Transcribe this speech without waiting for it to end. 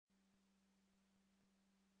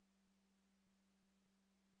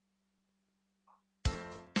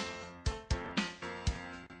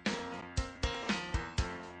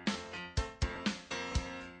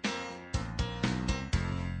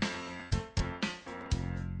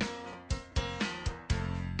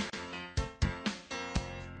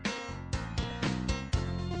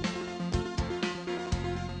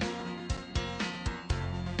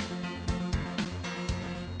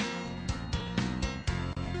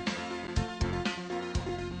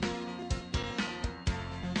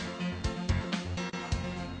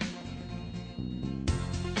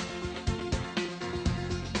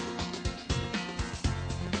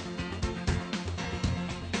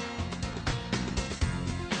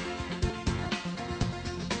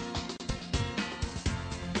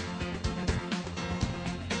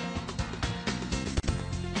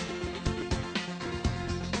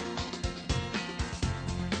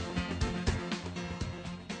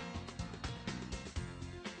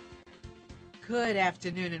Good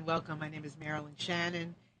afternoon and welcome. My name is Marilyn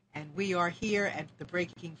Shannon, and we are here at the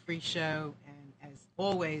Breaking Free Show. And as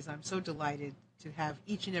always, I'm so delighted to have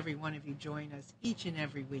each and every one of you join us each and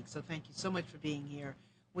every week. So thank you so much for being here.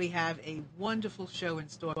 We have a wonderful show in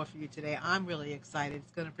store for you today. I'm really excited.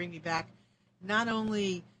 It's going to bring me back not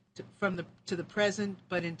only to the present,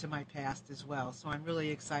 but into my past as well. So I'm really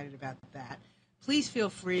excited about that. Please feel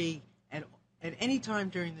free at any time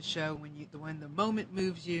during the show, when the moment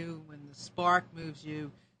moves you, when the spark moves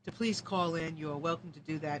you, to please call in. You are welcome to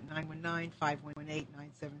do that,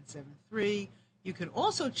 919-518-9773. You can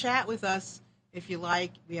also chat with us if you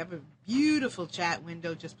like. We have a beautiful chat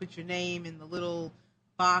window. Just put your name in the little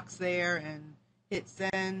box there and hit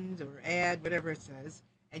send or add, whatever it says,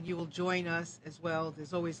 and you will join us as well.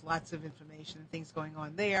 There's always lots of information and things going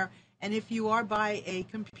on there. And if you are by a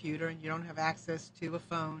computer and you don't have access to a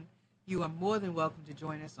phone, you are more than welcome to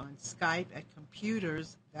join us on Skype at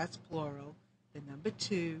computers, that's plural, the number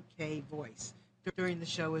 2K Voice, during the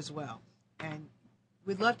show as well. And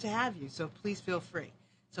we'd love to have you, so please feel free.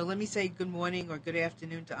 So let me say good morning or good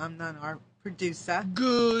afternoon to Amnon, our producer.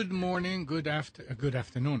 Good morning, good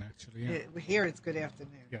afternoon, actually. Yeah. Here it's good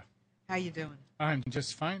afternoon. Yeah. How you doing? I'm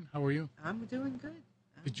just fine. How are you? I'm doing good.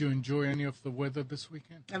 Did you enjoy any of the weather this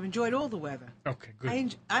weekend? I've enjoyed all the weather. Okay,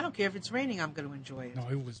 good. I don't care if it's raining, I'm going to enjoy it. No,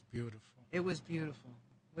 it was beautiful. It was beautiful.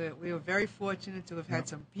 We were very fortunate to have had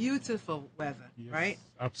some beautiful weather, yes, right?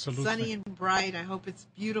 Absolutely. Sunny and bright. I hope it's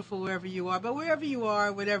beautiful wherever you are. But wherever you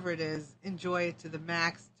are, whatever it is, enjoy it to the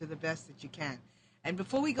max, to the best that you can. And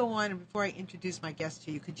before we go on and before I introduce my guest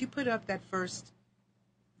to you, could you put up that first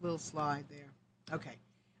little slide there? Okay.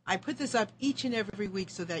 I put this up each and every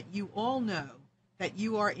week so that you all know that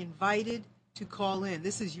you are invited to call in.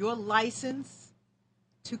 This is your license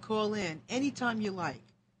to call in anytime you like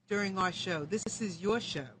during our show. This is your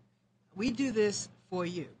show. We do this for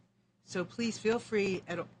you. So please feel free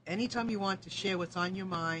at any time you want to share what's on your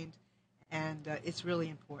mind, and it's really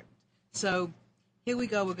important. So here we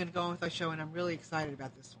go. We're going to go on with our show, and I'm really excited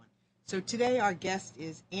about this one. So today our guest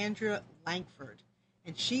is Andrea Langford,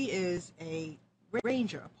 and she is a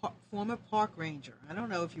ranger, a former park ranger. I don't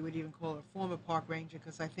know if you would even call her a former park ranger,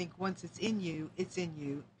 because I think once it's in you,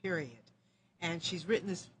 period. And she's written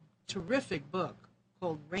this terrific book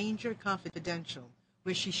called Ranger Confidential,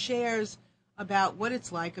 where she shares about what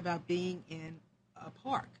it's like about being in a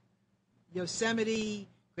park. Yosemite,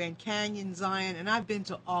 Grand Canyon, Zion, and I've been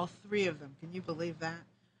to all three of them. Can you believe that?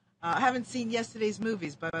 I haven't seen yesterday's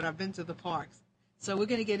movies, but I've been to the parks. So we're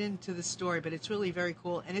going to get into the story, but it's really very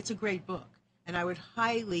cool, and it's a great book. And I would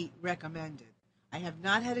highly recommend it. I have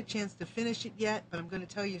not had a chance to finish it yet, but I'm going to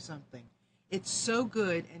tell you something. It's so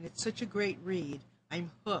good, and it's such a great read.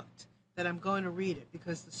 I'm hooked that I'm going to read it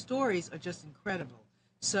because the stories are just incredible.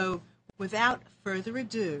 So without further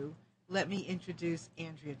ado, let me introduce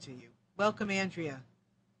Andrea to you. Welcome, Andrea.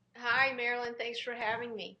 Hi, Marilyn. Thanks for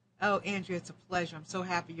having me. Oh, Andrea, it's a pleasure. I'm so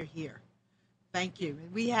happy you're here. Thank you.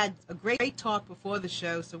 And we had a great talk before the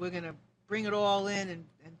show, so we're going to bring it all in and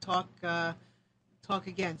talk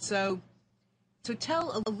again. So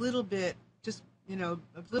tell a little bit, just, a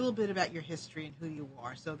little bit about your history and who you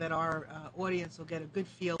are so that our audience will get a good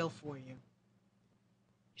feel for you.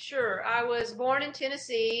 Sure. I was born in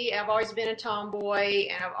Tennessee. I've always been a tomboy,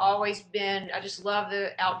 and I just love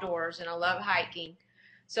the outdoors, and I love hiking.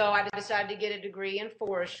 So I decided to get a degree in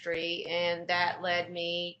forestry, and that led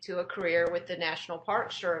me to a career with the National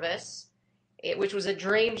Park Service, which was a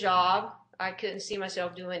dream job. I couldn't see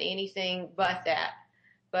myself doing anything but that.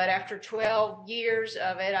 But after 12 years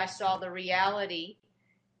of it, I saw the reality.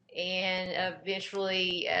 And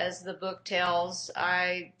eventually, as the book tells,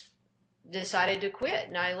 I decided to quit.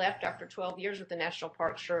 And I left after 12 years with the National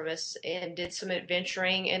Park Service and did some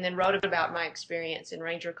adventuring and then wrote about my experience in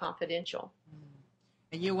Ranger Confidential.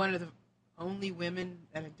 And you're one of the only women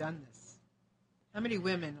that have done this. How many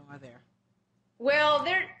women are there? Well,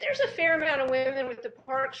 there's a fair amount of women with the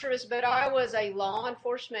Park Service, but I was a law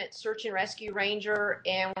enforcement search and rescue ranger,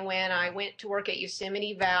 and when I went to work at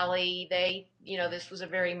Yosemite Valley, this was a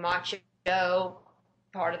very macho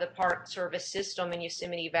part of the Park Service system in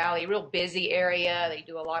Yosemite Valley, real busy area. They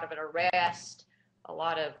do a lot of an arrest, a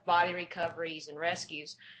lot of body recoveries and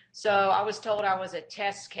rescues. So I was told I was a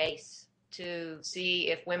test case to see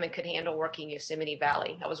if women could handle working Yosemite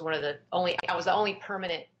Valley. I was the only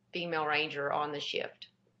permanent female ranger on the shift.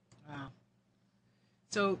 Wow.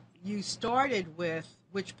 So you started with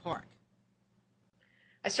which park?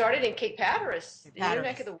 I started in Cape Hatteras, the new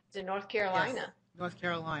neck of the woods in North Carolina. Yes, North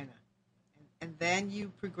Carolina. And then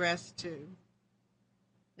you progressed to?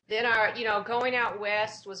 Then going out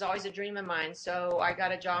west was always a dream of mine. So I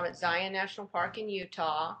got a job at Zion National Park in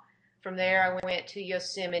Utah. From there, I went to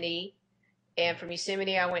Yosemite. And from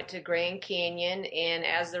Yosemite, I went to Grand Canyon. And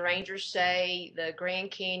as the rangers say, the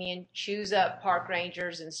Grand Canyon chews up park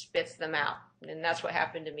rangers and spits them out. And that's what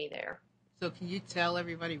happened to me there. So can you tell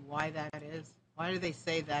everybody why that is? Why do they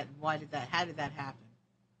say that? And how did that happen?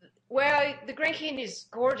 Well, the Grand Canyon is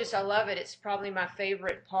gorgeous. I love it. It's probably my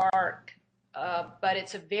favorite park. But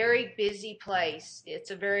it's a very busy place.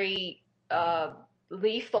 It's a very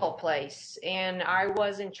lethal place. And I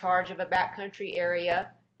was in charge of a backcountry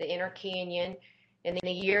area, the Inner Canyon. And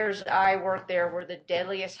the years I worked there were the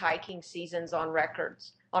deadliest hiking seasons on record.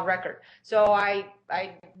 So I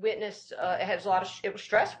witnessed it was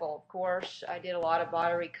stressful, of course. I did a lot of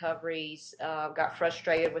body recoveries, got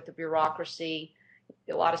frustrated with the bureaucracy,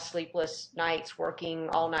 a lot of sleepless nights working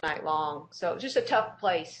all night long. So it was just a tough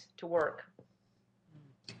place to work.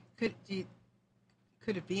 Could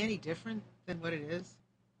it be any different than what it is?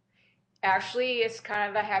 Actually, it's kind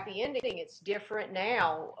of a happy ending. It's different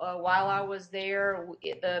now. While I was there,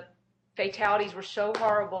 the fatalities were so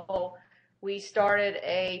horrible. We started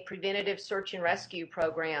a preventative search and rescue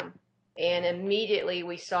program, and immediately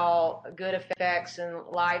we saw good effects, and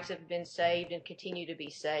lives have been saved and continue to be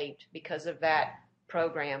saved because of that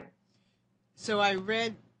program. So I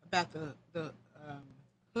read about the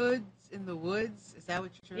hoods in the woods. Is that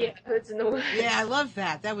what you're? Yeah, hoods in the woods. Yeah, I love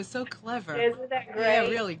that. That was so clever. Isn't that great? Yeah,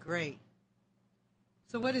 really great.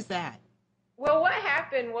 So what is that? Well, what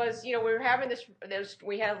happened was, we were having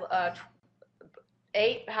we had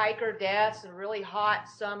 8 hiker deaths, a really hot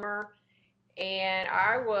summer, and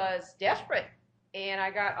I was desperate. And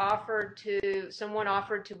someone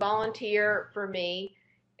offered to volunteer for me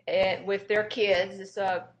with their kids. It's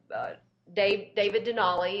David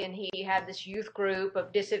Denali, and he had this youth group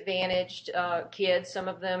of disadvantaged kids. Some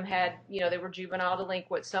of them had, they were juvenile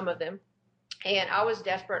delinquents, some of them. And I was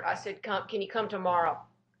desperate. I said, can you come tomorrow?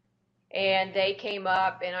 And they came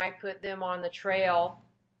up, and I put them on the trail.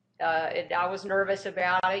 I was nervous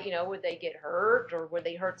about it. Would they get hurt, or would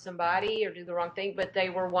they hurt somebody or do the wrong thing? But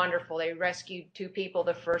they were wonderful. They rescued 2 people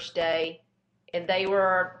the first day, and they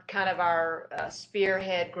were kind of our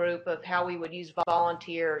spearhead group of how we would use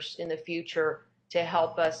volunteers in the future to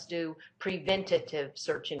help us do preventative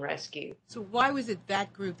search and rescue. So why was it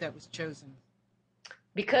that group that was chosen?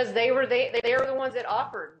 Because they were the ones that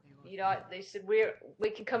offered. They said we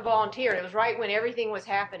can come volunteer. It was right when everything was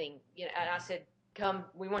happening. And I said, come,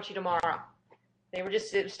 we want you tomorrow. It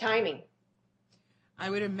was timing. I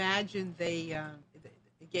would imagine they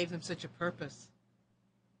gave them such a purpose.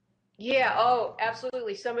 Yeah, oh,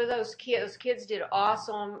 absolutely. Some of those kids did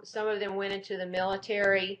awesome. Some of them went into the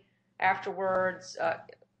military afterwards.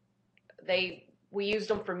 We used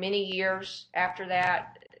them for many years after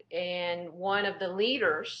that. And one of the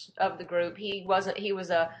leaders of the group, he was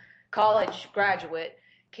a college graduate,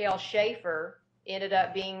 Cale Schaefer, ended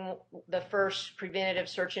up being the first preventative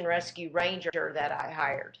search and rescue ranger that I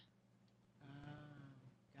hired.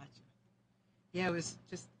 Gotcha. Yeah, it was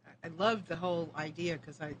just, I loved the whole idea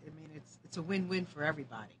because it's a win-win for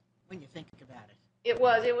everybody when you think about it. It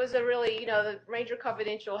was a really, the Ranger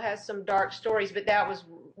Confidential has some dark stories, but that was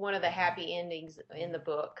one of the happy endings in the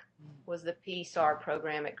book, was the PSAR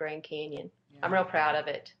program at Grand Canyon. Yeah. I'm real proud of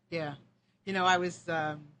it. Yeah. I was,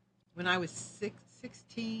 when I was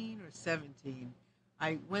 16 or 17,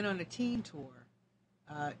 I went on a teen tour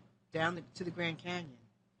down to the Grand Canyon,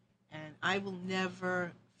 and I will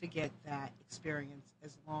never forget that experience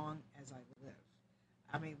as long as I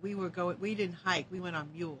live. We didn't hike, we went on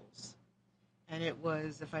mules. And it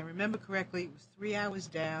was, if I remember correctly, it was 3 hours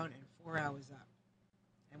down and 4 hours up.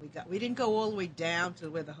 And we didn't go all the way down to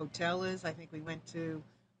where the hotel is. I think we went to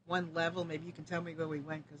one level. Maybe you can tell me where we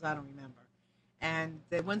went because I don't remember. And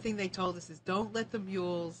the one thing they told us is don't let the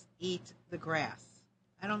mules eat the grass.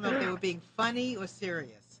 I don't know if they were being funny or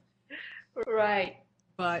serious. Right.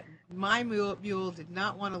 But my mule did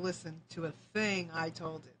not want to listen to a thing I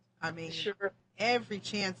told it. Sure. Every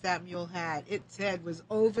chance that mule had, its head was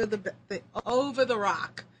over the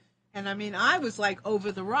rock. And I was like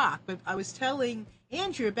over the rock, but I was telling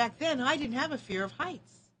Andrea back then I didn't have a fear of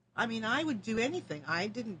heights. I would do anything. I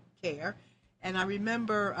didn't care. And I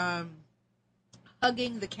remember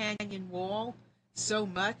hugging the canyon wall so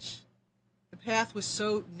much. The path was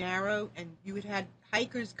so narrow, and you had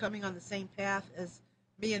hikers coming on the same path as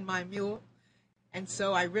me and my mule. And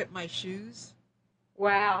so I ripped my shoes.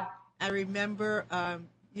 Wow. I remember, I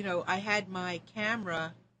had my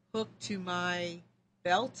camera hooked to my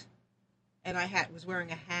belt, and I was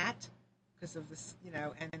wearing a hat because of this,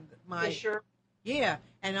 and my... Sure. Yeah,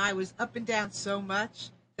 and I was up and down so much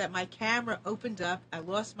that my camera opened up. I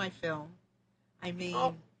lost my film.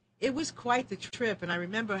 it was quite the trip. And I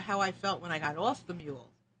remember how I felt when I got off the mule.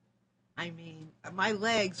 I mean, my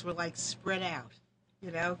legs were like spread out.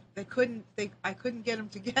 You know, I couldn't get them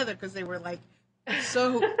together because they were like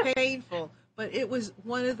so painful. But it was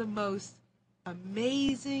one of the most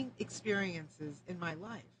amazing experiences in my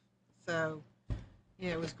life. So,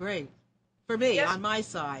 yeah, it was great for me Yes. on my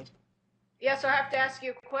side. Yeah, so I have to ask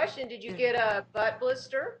you a question. Did you Yeah. get a butt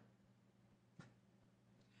blister?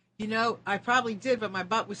 You know, I probably did, but my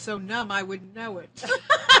butt was so numb I wouldn't know it.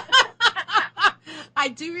 I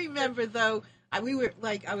do remember though. We were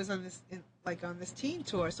like I was on on this teen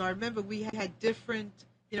tour, so I remember we had different.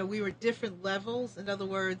 You know, we were different levels. In other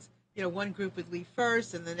words, you know, one group would leave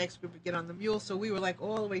first, and the next group would get on the mule. So we were like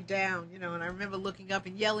all the way down. You know, and I remember looking up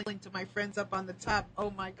and yelling to my friends up on the top, "Oh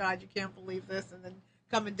my God, you can't believe this!" And then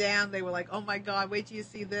coming down, they were like, "Oh my God, wait till you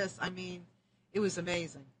see this." I mean, it was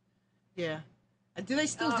amazing. Yeah. Do they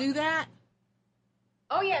still do that?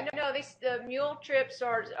 Oh yeah, no, the mule trips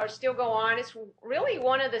are still go on. It's really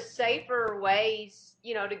one of the safer ways,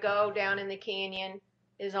 to go down in the canyon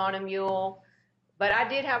is on a mule. But I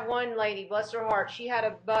did have one lady, bless her heart, she had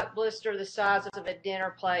a butt blister the size of a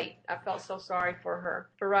dinner plate. I felt so sorry for her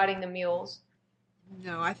for riding the mules.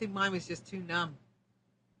 No, I think mine was just too numb.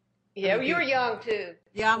 Yeah, mean, you were young too.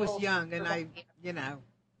 Yeah, I was young, and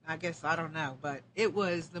I guess I don't know, but it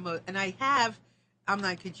was the most. And I'm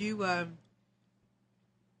like, could you?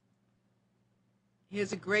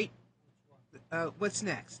 Here's a great. What's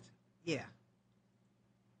next? Yeah.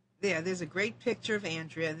 There's a great picture of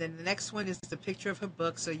Andrea, and then the next one is the picture of her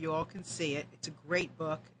book, so you all can see it. It's a great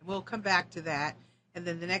book. We'll come back to that, and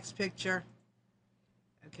then the next picture.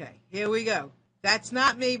 Okay, here we go. That's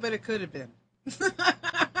not me, but it could have been.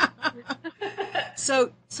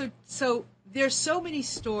 So there's so many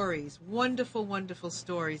stories, wonderful, wonderful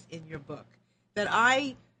stories in your book that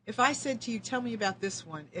if I said to you, tell me about this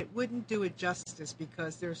one, it wouldn't do it justice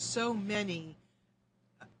because there's so many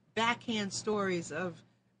backhand stories of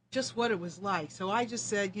just what it was like. So I just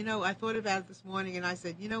said, I thought about it this morning and I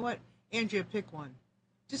said, you know what, Andrea, pick one.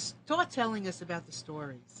 Just start telling us about the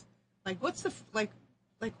stories. What's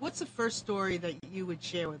the first story that you would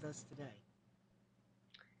share with us today?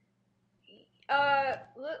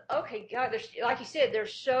 Okay, God, there's like you said,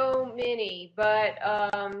 there's so many, but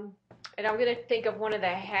and I'm gonna think of one of the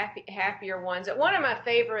happier ones. One of my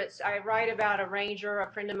favorites, I write about a ranger,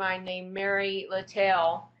 a friend of mine named Mary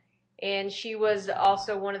Littell, and she was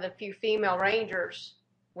also one of the few female rangers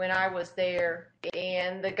when I was there.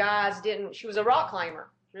 And the guys didn't. She was a rock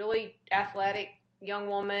climber, really athletic young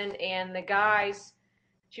woman, and the guys.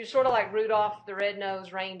 She was sort of like Rudolph the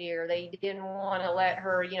Red-Nosed Reindeer. They didn't want to let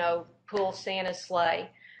her, pull Santa's sleigh.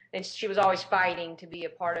 And she was always fighting to be a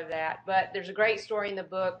part of that. But there's a great story in the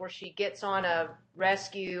book where she gets on a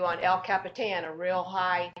rescue on El Capitan, a real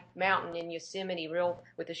high mountain in Yosemite,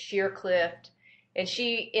 with a sheer cliff. And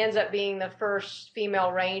she ends up being the first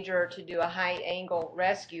female ranger to do a high angle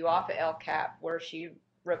rescue off of El Cap, where she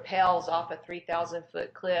rappels off a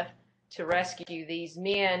 3,000-foot cliff to rescue these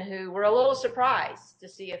men who were a little surprised to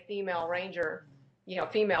see a female ranger,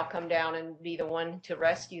 female come down and be the one to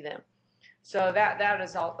rescue them. So that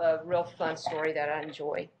is a real fun story that I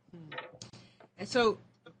enjoy. And so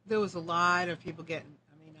there was a lot of people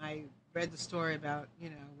I read the story about,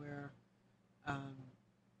 where a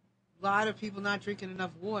lot of people not drinking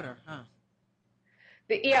enough water, huh?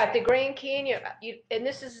 At the Grand Canyon, and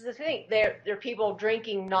this is the thing, there are people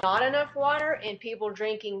drinking not enough water and people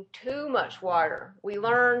drinking too much water. We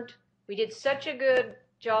did such a good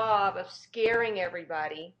job of scaring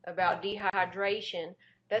everybody about dehydration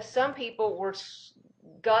that some people were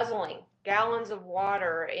guzzling gallons of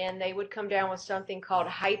water, and they would come down with something called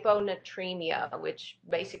hyponatremia, which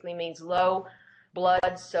basically means low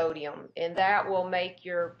blood sodium, and that will make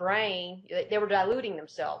your brain, they were diluting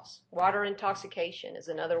themselves. Water intoxication is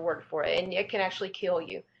another word for it, and it can actually kill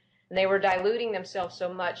you. And they were diluting themselves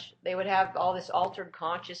so much, they would have all this altered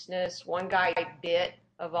consciousness. One guy bit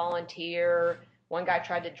a volunteer. One guy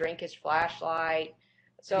tried to drink his flashlight.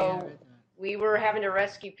 So we were having to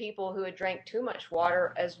rescue people who had drank too much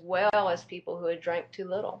water as well as people who had drank too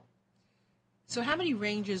little. So how many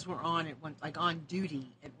rangers were on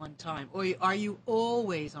duty at one time? Or are you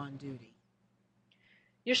always on duty?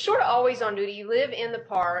 You're sort of always on duty. You live in the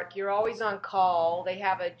park. You're always on call. They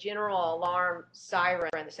have a general alarm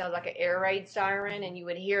siren that sounds like an air raid siren, and you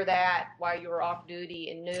would hear that while you were off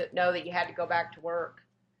duty and know that you had to go back to work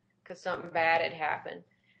because something bad had happened.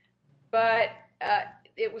 But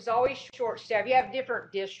it was always short staffed. You have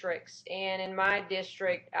different districts, and in my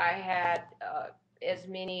district, I had as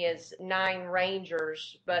many as 9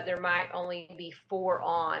 rangers, but there might only be 4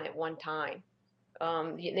 on at one time.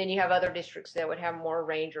 Then you have other districts that would have more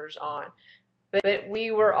rangers on. But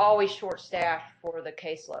we were always short-staffed for the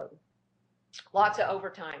caseload. Lots of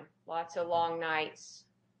overtime, lots of long nights.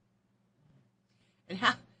 And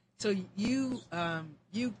how? So you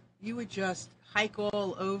would just hike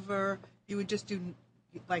all over. You would just do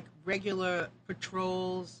like regular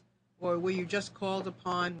patrols, or were you just called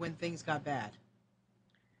upon when things got bad?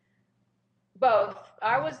 Both.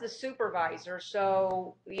 I was the supervisor,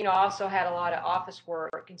 so I also had a lot of office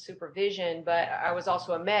work and supervision, but I was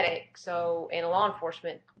also a medic, so and law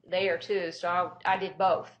enforcement there too. So I did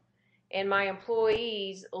both. And my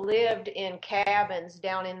employees lived in cabins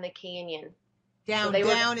down in the canyon. Down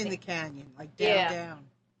in the canyon, like down.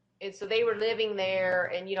 And so they were living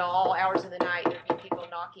there, and all hours of the night there'd be people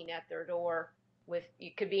knocking at their door with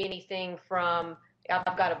it could be anything from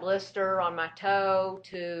I've got a blister on my toe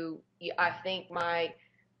to I think my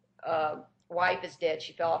wife is dead.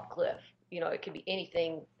 She fell off a cliff. It could be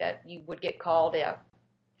anything that you would get called out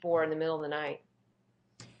for in the middle of the night.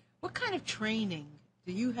 What kind of training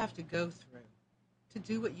do you have to go through to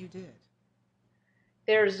do what you did?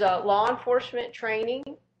 There's law enforcement training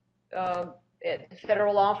at the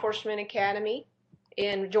Federal Law Enforcement Academy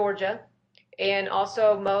in Georgia. And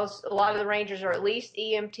also a lot of the rangers are at least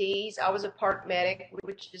EMTs. I was a park medic,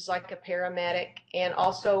 which is like a paramedic, and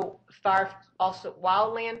also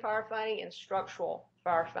wildland firefighting and structural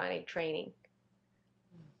firefighting training.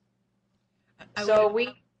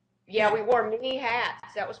 We wore many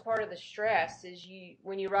hats. That was part of the stress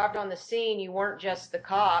when you arrived on the scene, you weren't just the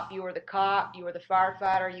cop. You were the cop, you were the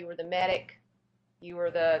firefighter, you were the medic, you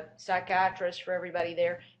were the psychiatrist for everybody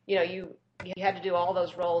there. You had to do all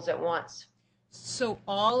those roles at once. So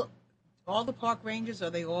all the park rangers, are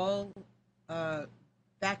they all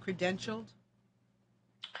that credentialed?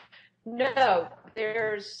 No,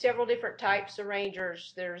 there's several different types of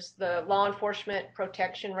rangers. There's the law enforcement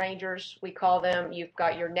protection rangers, we call them. You've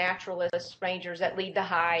got your naturalist rangers that lead the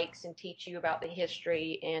hikes and teach you about the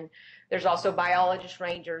history. And there's also biologist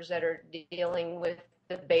rangers that are dealing with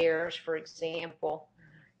the bears, for example.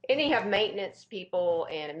 And then you have maintenance people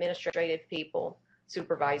and administrative people,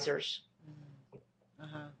 supervisors.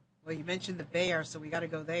 Well, you mentioned the bear, so we got to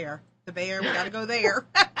go there. We got to go there.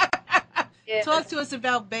 Yes. Talk to us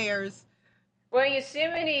about bears. Well,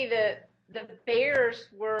 Yosemite, the bears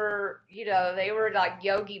were, they were like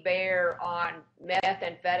Yogi Bear on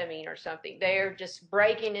methamphetamine or something. They're just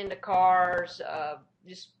breaking into cars,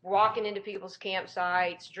 just walking into people's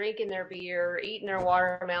campsites, drinking their beer, eating their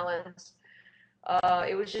watermelons.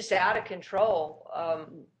 It was just out of control.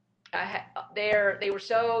 They were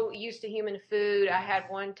so used to human food. I had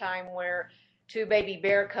one time where 2 baby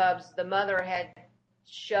bear cubs, the mother had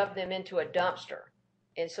shoved them into a dumpster.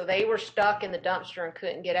 And so they were stuck in the dumpster and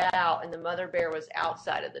couldn't get out, and the mother bear was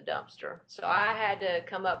outside of the dumpster. So I had to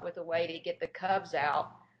come up with a way to get the cubs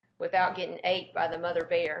out without getting ate by the mother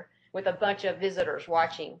bear, with a bunch of visitors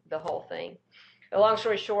watching the whole thing. The long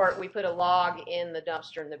story short, we put a log in the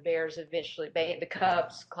dumpster, and the bears eventually, the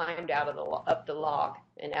cubs climbed up the log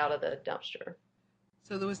and out of the dumpster.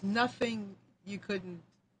 So there was nothing you couldn't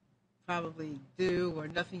probably do, or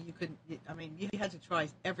nothing you couldn't. I mean, you had to try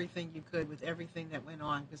everything you could with everything that went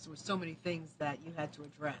on, because there were so many things that you had to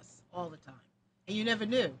address all the time, and you never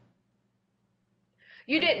knew.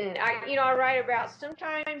 You didn't. I write about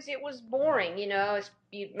sometimes it was boring.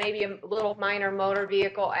 Maybe a little minor motor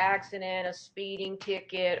vehicle accident, a speeding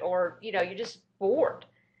ticket, or you're just bored.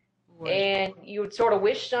 Right. And you would sort of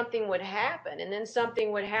wish something would happen, and then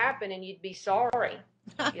something would happen, and you'd be sorry,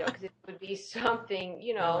 because it would be something,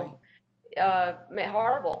 right.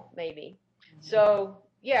 Horrible, maybe. Mm-hmm. So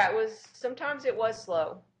sometimes it was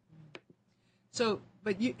slow. So,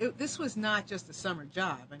 but this was not just a summer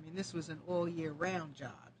job. I mean, this was an all year round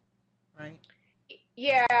job, right?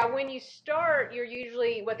 Yeah, when you start, you're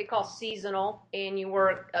usually what they call seasonal, and you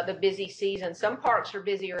work the busy season. Some parks are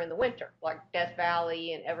busier in the winter, like Death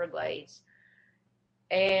Valley and Everglades.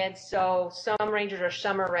 And so some rangers are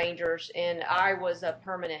summer rangers, and I was a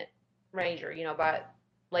permanent ranger, but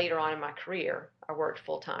later on in my career, I worked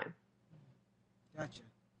full time.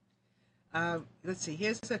 Gotcha. Let's see.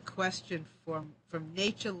 Here's a question from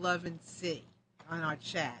Nature Lovin' C on our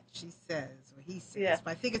chat. She says, or he says,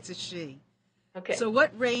 but I think it's a she. Okay. So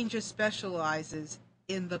what ranger specializes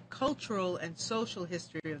in the cultural and social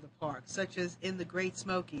history of the park, such as in the Great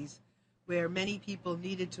Smokies, where many people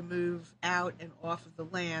needed to move out and off of the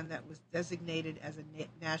land that was designated as a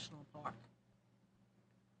national park?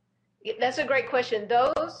 That's a great question.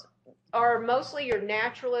 Those are mostly your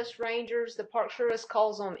naturalist rangers. The Park Service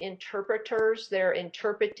calls them interpreters. They're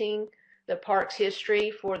interpreting the park's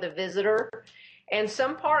history for the visitor. And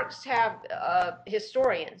some parks have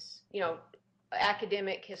historians,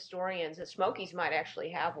 academic historians, and Smokies might actually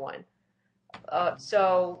have one.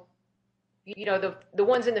 So the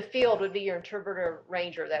ones in the field would be your interpreter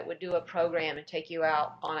ranger that would do a program and take you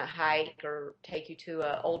out on a hike or take you to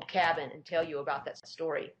an old cabin and tell you about that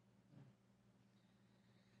story.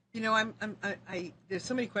 There's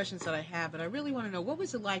so many questions that I have, but I really want to know, what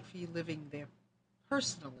was it like for you living there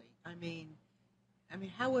personally? I mean,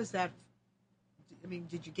 how was that? I mean,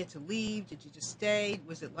 did you get to leave? Did you just stay?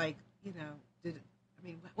 Was it like,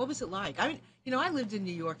 what was it like? I mean, I lived in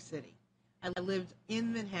New York City. I lived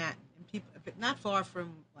in Manhattan, and but not far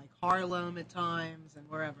from like Harlem at times and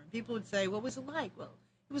wherever. And people would say, what was it like? Well,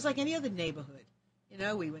 it was like any other neighborhood.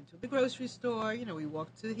 We went to the grocery store, we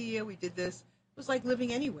walked to here, we did this. It was like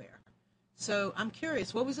living anywhere. So I'm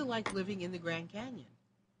curious, what was it like living in the Grand Canyon?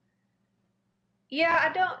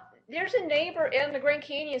 Yeah, there's a neighbor in the Grand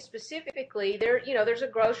Canyon specifically. There's a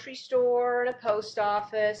grocery store and a post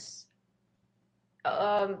office.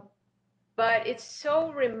 But it's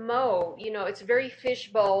so remote, it's very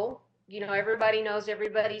fishbowl. Everybody knows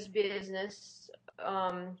everybody's business.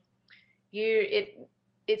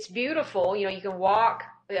 It's beautiful. You can walk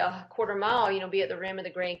a quarter mile, be at the rim of the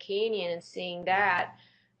Grand Canyon and seeing that.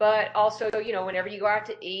 But also, whenever you go out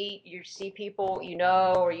to eat, you see people,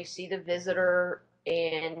 or you see the visitor,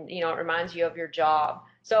 and, it reminds you of your job.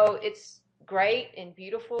 So it's great and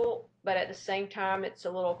beautiful, but at the same time, it's a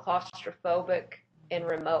little claustrophobic and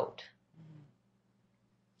remote.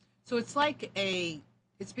 So it's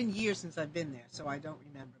been years since I've been there, so I don't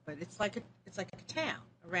remember, but it's like a town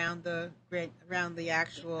around the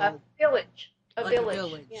actual village. A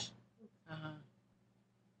village. Yeah. Uh-huh.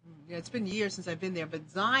 Yeah, it's been years since I've been there, but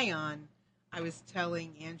Zion, I was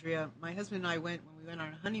telling Andrea, my husband and I when we went on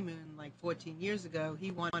a honeymoon like 14 years ago,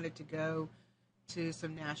 he wanted to go to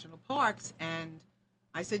some national parks, and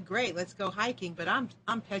I said, great, let's go hiking, but I'm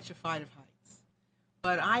petrified of heights.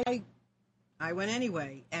 But I went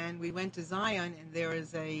anyway, and we went to Zion, and there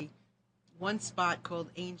is one spot called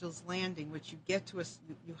Angel's Landing, which you get to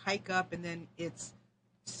you hike up, and then it's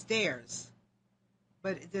stairs,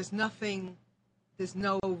 but there's no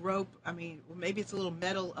rope. I mean, maybe it's a little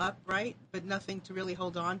metal up, right? But nothing to really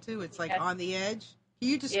hold on to. It's like on the edge. Can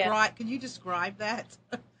you describe that?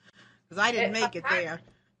 Because I didn't make it there.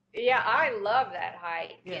 Yeah, I love that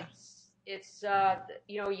hike. Yeah. It's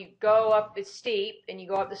you go up, it's steep, and you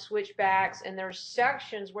go up the switchbacks, and there's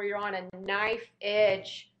sections where you're on a knife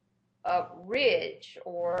edge ridge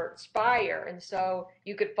or spire, and so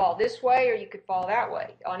you could fall this way or you could fall that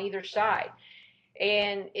way on either side.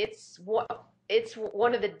 And it's one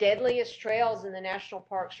of the deadliest trails in the National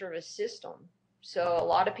Park Service system. So a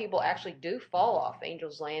lot of people actually do fall off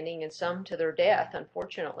Angel's Landing, and some to their death,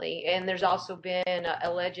 unfortunately. And there's also been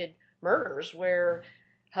alleged murders where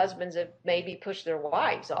husbands have maybe pushed their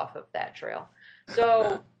wives off of that trail.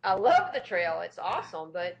 So I love the trail. It's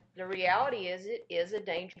awesome. But the reality is it is a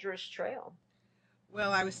dangerous trail.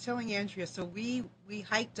 Well, I was telling Andrea, so we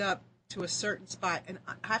hiked up to a certain spot, and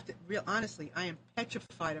I have to, honestly, I am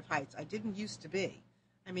petrified of heights. I didn't used to be.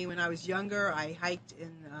 I mean, when I was younger, I hiked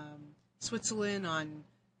in Switzerland on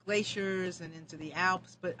glaciers and into the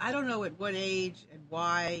Alps, but I don't know at what age and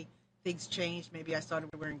why things changed. Maybe I started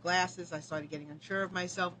wearing glasses. I started getting unsure of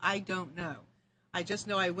myself. I don't know. I just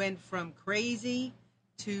know I went from crazy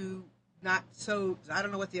to not so, I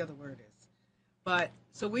don't know what the other word is. But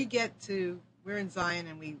so we're in Zion,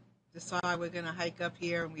 and we decide we're going to hike up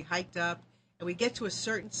here, and we hiked up, and we get to a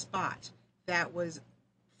certain spot that was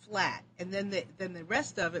flat, and then the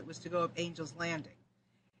rest of it was to go up Angel's Landing.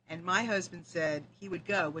 And my husband said he would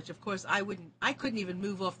go, which of course I couldn't even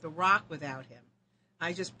move off the rock without him.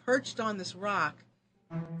 I just perched on this rock,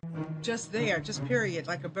 just there, just period,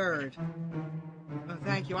 like a bird. Oh,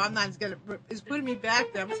 thank you. I'm not going to, it's putting me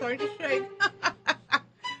back there. I'm sorry to shake.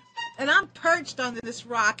 And I'm perched on this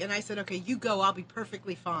rock, and I said, okay, you go, I'll be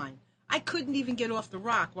perfectly fine. I couldn't even get off the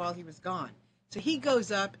rock while he was gone. So he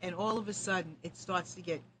goes up, and all of a sudden, it starts to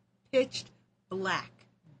get pitch black,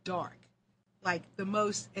 dark, like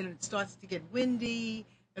and it starts to get windy,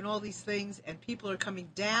 and all these things, and people are coming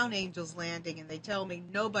down Angel's Landing, and they tell me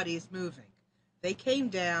nobody is moving. They came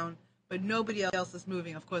down, but nobody else is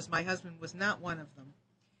moving. Of course, my husband was not one of them.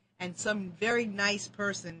 And some very nice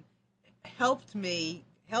person helped me,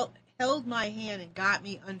 held my hand and got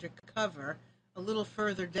me under cover a little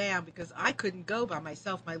further down, because I couldn't go by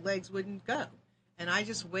myself. My legs wouldn't go. And I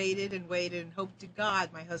just waited and waited and hoped to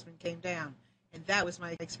God my husband came down. And that was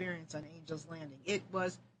my experience on Angel's Landing. It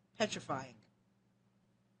was petrifying.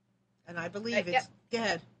 And I believe it's... Go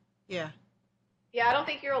ahead. Yeah. Yeah, I don't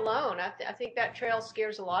think you're alone. I think that trail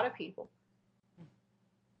scares a lot of people.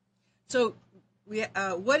 So,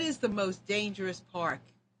 what is the most dangerous park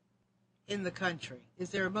in the country? Is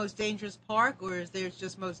there a most dangerous park, or is there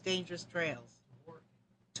just most dangerous trails?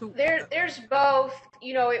 There's both.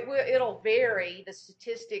 It'll vary. The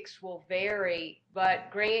statistics will vary,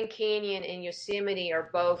 but Grand Canyon and Yosemite are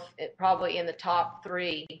both probably in the top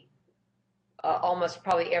three, almost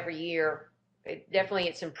probably every year.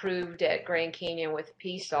 It's improved at Grand Canyon with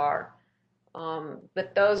PSAR.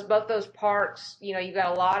 But both those parks, you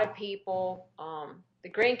got a lot of people. The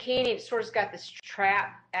Grand Canyon sort of got this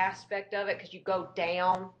trap aspect of it because you go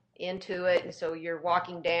down into it, and so you're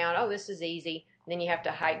walking down. Oh, this is easy, and then you have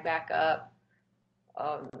to hike back up.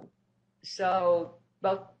 Um, so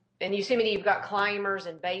both in Yosemite, you've got climbers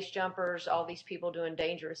and base jumpers, all these people doing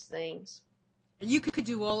dangerous things. And you could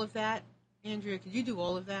do all of that, Andrea. Could you do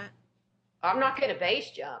all of that? I'm not going to base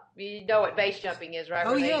jump. You know what base jumping is, right?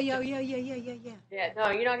 Oh yeah, yeah. Yeah, no,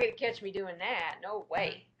 you're not going to catch me doing that. No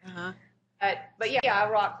way. Uh-huh. But yeah, I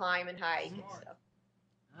rock climb and hike and stuff.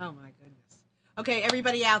 Oh my goodness. Okay,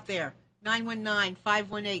 everybody out there,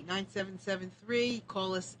 919-518-9773.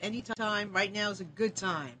 Call us anytime. Right now is a good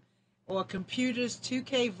time. Or Computers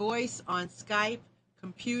 2K Voice on Skype.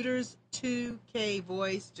 Computers 2K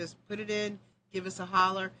Voice. Just put it in. Give us a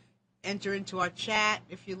holler. Enter into our chat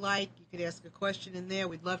if you like. You could ask a question in there.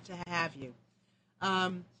 We'd love to have you.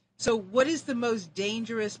 So what is the most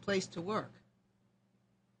dangerous place to work?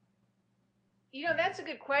 That's a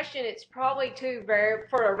good question. It's probably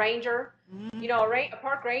for a ranger. Mm-hmm. A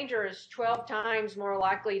park ranger is 12 times more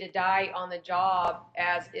likely to die on the job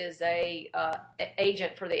as is a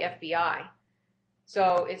agent for the FBI.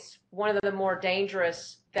 So it's one of the more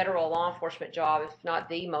dangerous federal law enforcement jobs, if not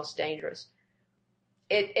the most dangerous.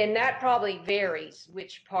 And that probably varies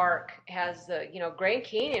which park has Grand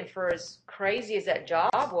Canyon, for as crazy as that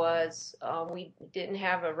job was, we haven't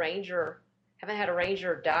had a ranger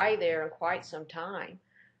die there in quite some time.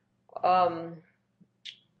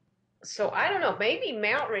 So I don't know, maybe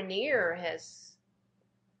Mount Rainier has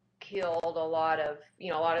killed a lot of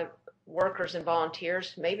workers and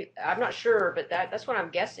volunteers. Maybe, I'm not sure, but that's what I'm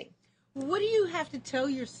guessing. What do you have to tell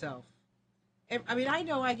yourself? I mean, I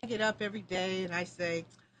know I get up every day and I say,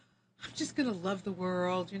 I'm just going to love the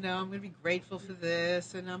world, I'm going to be grateful for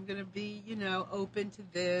this, and I'm going to be, open to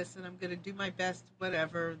this, and I'm going to do my best,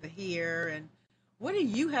 whatever, here. And what do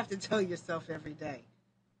you have to tell yourself every day?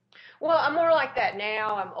 Well, I'm more like that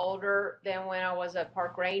now. I'm older than when I was a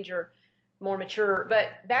park ranger, more mature.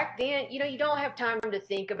 But back then, you don't have time to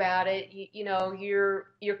think about it. You're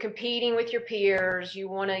competing with your peers. You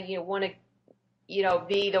want to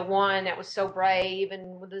be the one that was so brave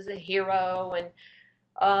and was a hero. And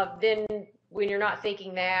then when you're not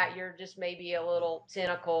thinking that, you're just maybe a little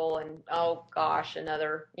cynical and, oh gosh, I got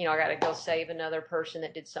to go save another person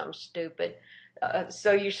that did something stupid.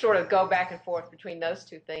 So you sort of go back and forth between those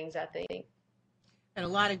two things, I think. And a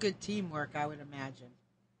lot of good teamwork, I would imagine.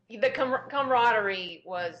 The camaraderie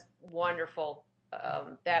was wonderful.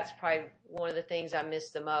 That's probably one of the things I miss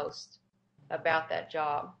the most about that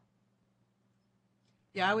job.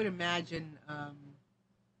 Yeah, I would imagine.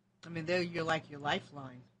 You're like your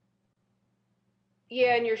lifeline.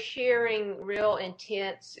 Yeah, and you're sharing real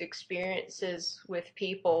intense experiences with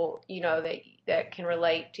people, that can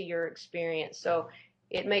relate to your experience. So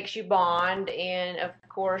it makes you bond. And of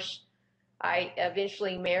course, I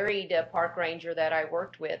eventually married a park ranger that I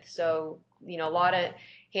worked with. So, a lot of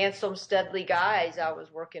handsome, studly guys I was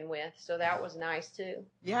working with. So that was nice too.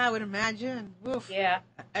 Yeah, I would imagine. Oof. Yeah.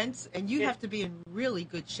 And you have to be in really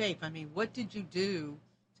good shape. I mean, what did you do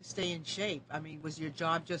to stay in shape? I mean, was your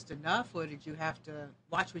job just enough, or did you have to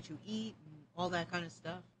watch what you eat and all that kind of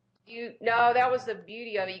stuff? No, that was the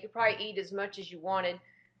beauty of it. You could probably eat as much as you wanted,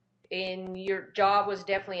 and your job was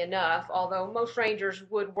definitely enough. Although most rangers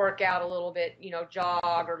would work out a little bit,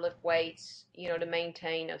 jog or lift weights, to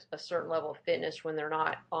maintain a certain level of fitness when they're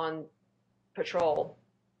not on patrol.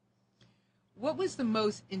 What was the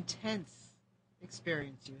most intense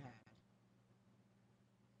experience you had?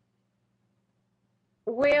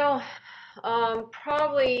 Well,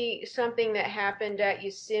 probably something that happened at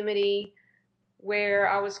Yosemite where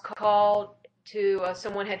I was called to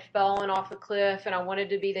someone had fallen off the cliff and I wanted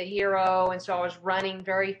to be the hero, and so I was running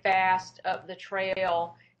very fast up the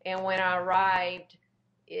trail, and when I arrived,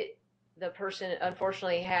 the person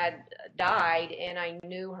unfortunately had died, and I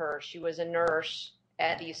knew her. She was a nurse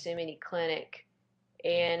at the Yosemite Clinic,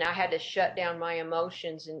 and I had to shut down my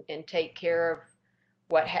emotions and take care of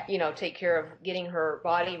take care of getting her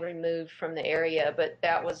body removed from the area. But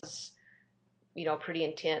that was, pretty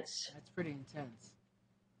intense. That's pretty intense.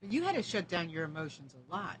 You had to shut down your emotions a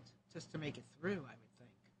lot just to make it through, I would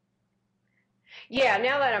think. Yeah,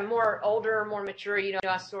 now that I'm more older, more mature,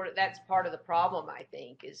 I sort of, that's part of the problem, I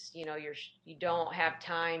think, is, you don't have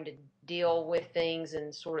time to deal with things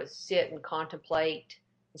and sort of sit and contemplate.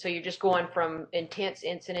 And so you're just going from intense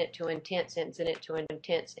incident to intense incident to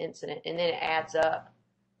intense incident, and then it adds up.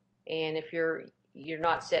 And if you're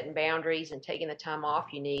not setting boundaries and taking the time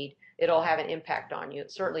off you need, it'll have an impact on you.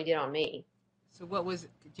 It certainly did on me. So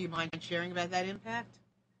do you mind sharing about that impact?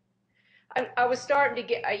 I was starting to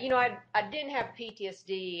get, I didn't have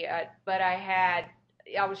PTSD, but I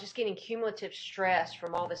was just getting cumulative stress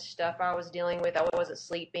from all this stuff I was dealing with. I wasn't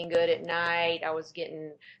sleeping good at night. I was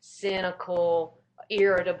getting cynical,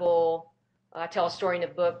 irritable. I tell a story in the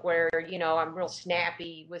book where, I'm real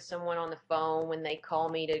snappy with someone on the phone when they call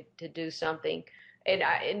me to do something.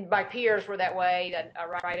 And my peers were that way. I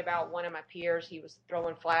write about one of my peers. He was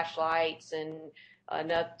throwing flashlights, and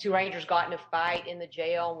two rangers got in a fight in the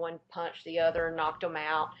jail. One punched the other and knocked them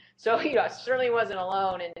out. So, I certainly wasn't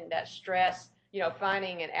alone in that stress,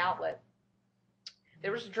 finding an outlet.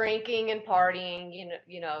 There was drinking and partying,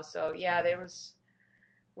 so yeah,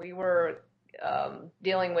 we were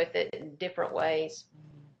dealing with it in different ways.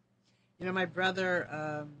 My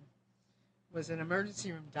brother was an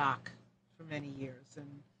emergency room doc for many years,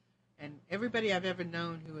 and everybody I've ever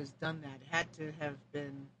known who has done that had to have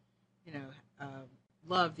been,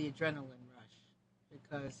 love the adrenaline rush,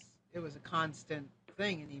 because it was a constant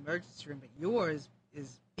thing in the emergency room. But yours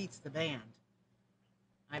beats the band,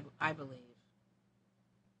 I believe.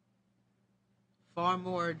 Far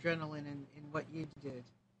more adrenaline in what you did.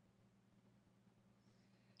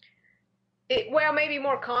 Well, maybe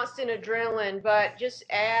more constant adrenaline, but just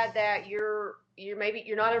add that you're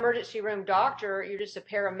not an emergency room doctor. You're just a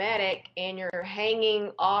paramedic, and you're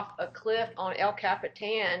hanging off a cliff on El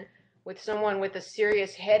Capitan with someone with a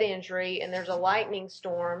serious head injury, and there's a lightning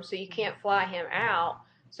storm, so you can't fly him out.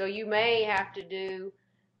 So you may have to do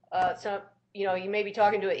you may be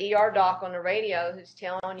talking to an ER doc on the radio who's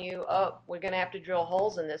telling you, oh, we're going to have to drill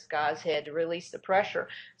holes in this guy's head to release the pressure.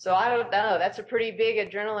 So I don't know. That's a pretty big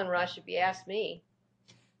adrenaline rush if you ask me.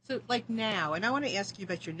 So like now, and I want to ask you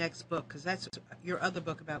about your next book, because that's your other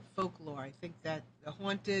book about folklore. I think that the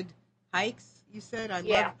haunted hikes, you said.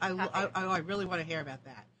 I really want to hear about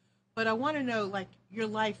that. But I want to know, like, your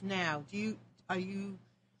life now. Do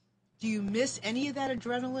you miss any of that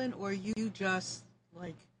adrenaline, or you just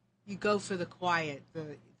like you go for the quiet,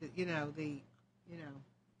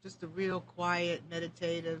 just the real quiet,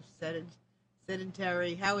 meditative,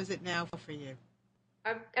 sedentary? How is it now for you?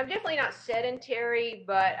 I'm definitely not sedentary,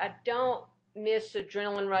 but I don't miss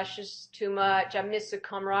adrenaline rushes too much. I miss the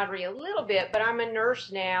camaraderie a little bit, but I'm a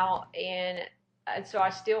nurse now, and so I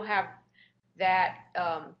still have that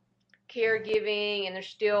caregiving, and there's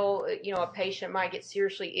still, a patient might get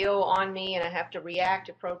seriously ill on me, and I have to react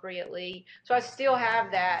appropriately. So I still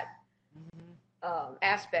have that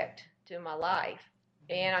aspect to my life,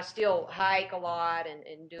 and I still hike a lot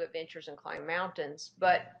and do adventures and climb mountains,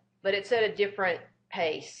 but it's at a different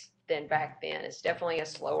pace than back then. It's definitely a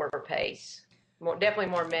slower pace, definitely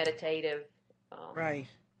more meditative. Right.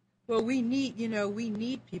 Well, we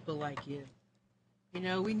need people like you.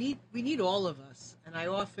 We need all of us, and I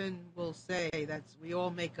often will say that we all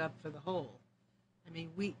make up for the whole. I mean,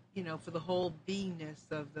 for the whole beingness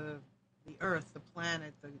of the earth, the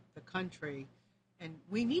planet, the country, and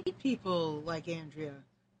we need people like Andrea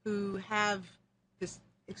who have this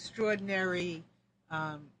extraordinary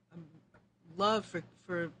love for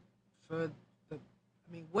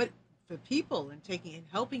people and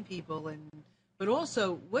helping people, but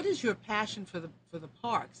also, what is your passion for the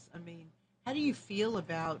parks? I mean, how do you feel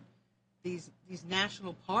about these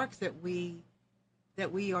national parks that we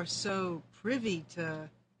are so privy to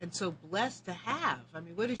and so blessed to have? I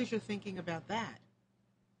mean, what is your thinking about that?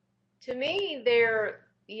 To me, they're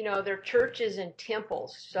churches and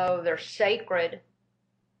temples, so they're sacred,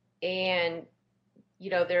 and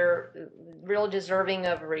they're real deserving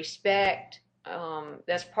of respect.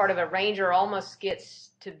 That's part of a ranger almost gets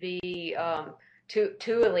to be too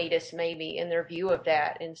elitist maybe in their view of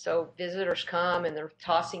that, and so visitors come and they're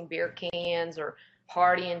tossing beer cans or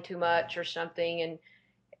partying too much or something,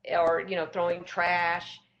 or throwing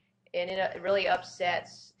trash, and it really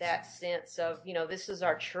upsets that sense of this is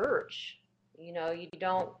our church. You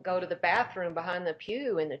don't go to the bathroom behind the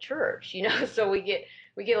pew in the church. So we get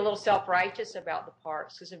a little self-righteous about the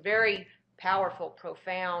parks. It's a very powerful,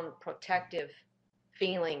 profound, protective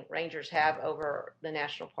feeling rangers have over the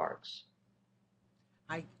national parks.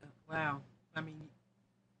 Wow. I mean,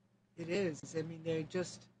 it is. I mean,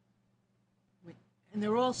 and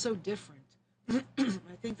they're all so different. I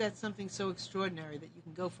think that's something so extraordinary, that you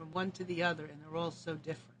can go from one to the other, and they're all so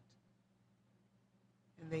different.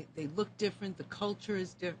 they look different. The culture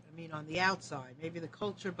is different. I mean, on the outside, maybe the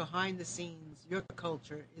culture behind the scenes, your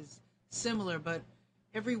culture is similar, but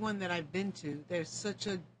everyone that I've been to, there's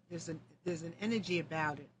an energy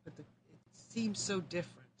about it, but it seems so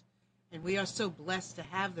different. And we are so blessed to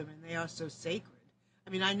have them, and they are so sacred. I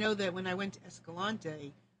mean, I know that when I went to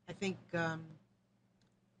Escalante, I think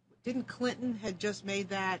didn't Clinton had just made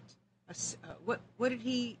that. What did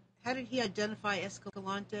he? How did he identify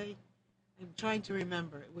Escalante? I'm trying to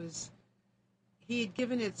remember. It was he had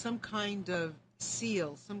given it some kind of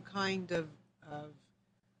seal, some kind of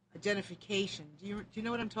identification. Do you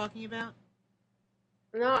know what I'm talking about?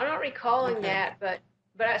 No, I'm not recalling Okay. that,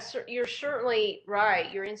 you're certainly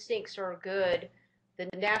right. Your instincts are good. The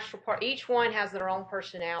national park, each one has their own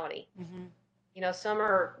personality. Hmm. You know, some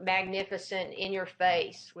are magnificent in your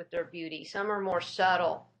face with their beauty. Some are more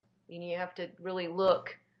subtle. You have to really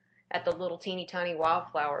look at the little teeny tiny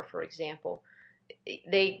wildflower, for example.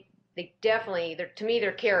 They definitely, to me,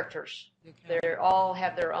 they're characters. Okay. They all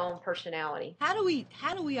have their own personality. How do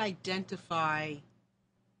we identify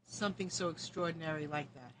something so extraordinary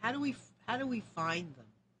like that? How do we find them?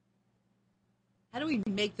 How do we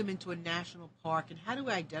make them into a national park, and how do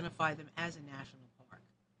we identify them as a national park?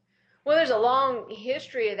 Well, there's a long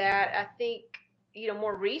history of that. I think,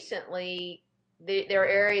 more recently, there are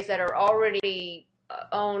areas that are already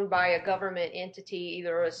owned by a government entity,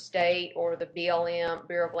 either a state or the BLM,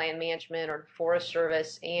 Bureau of Land Management, or Forest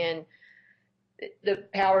Service, and the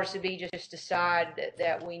powers to be just decide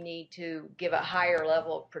that we need to give a higher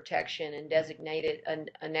level of protection and designate it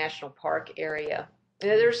a national park area.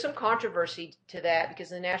 There's some controversy to that because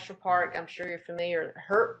the national park, I'm sure you're familiar,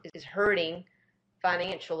 is hurting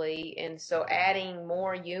financially, and so adding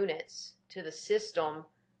more units to the system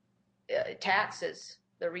taxes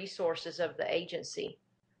the resources of the agency.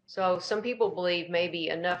 So some people believe maybe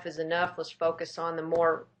enough is enough. Let's focus on the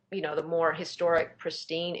more historic,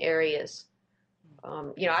 pristine areas.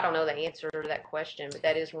 I don't know the answer to that question, but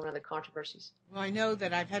that is one of the controversies. Well, I know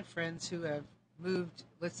that I've had friends who have moved,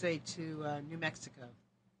 let's say, to New Mexico,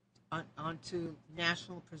 onto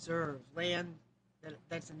national preserve land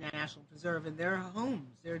that's a national preserve, and their homes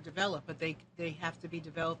they're developed, but they have to be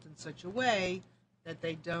developed in such a way that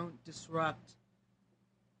they don't disrupt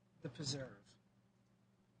the preserve.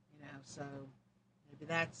 So maybe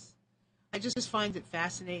that's. I just find it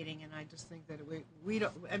fascinating, and I just think that we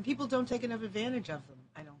don't, and people don't take enough advantage of them.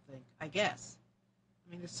 I don't think. I guess.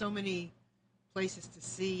 I mean, there's so many places to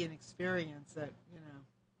see and experience that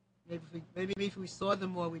maybe if we saw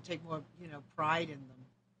them more, we'd take more pride in them.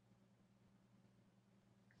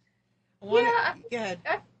 Yeah, Go ahead.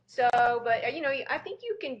 so, but I think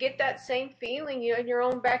you can get that same feeling, in your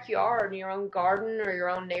own backyard, in your own garden, or your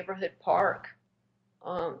own neighborhood park.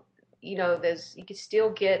 Um, you can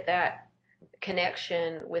still get that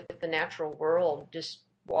connection with the natural world just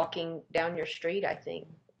walking down your street, I think.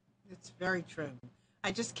 It's very true.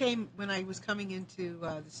 I just came when I was coming into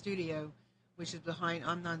the studio, which is behind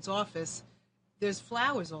Amnon's office. There's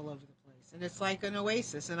flowers all over the place, and it's like an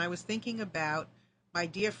oasis. And I was thinking about my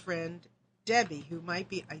dear friend Debbie, who might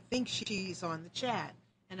be, I think she's on the chat.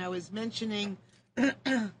 And I was mentioning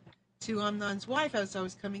to Amnon's wife as I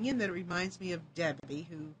was coming in that it reminds me of Debbie,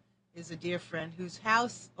 who is a dear friend whose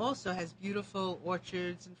house also has beautiful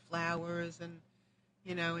orchards and flowers and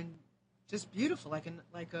and just beautiful,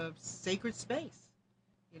 like a sacred space.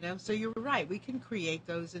 So you're right. We can create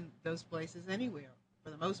those in those places anywhere for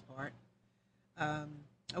the most part. I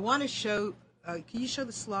want to show. Can you show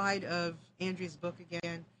the slide of Andrea's book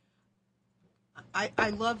again? I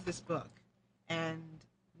love this book, and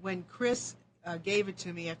when Chris gave it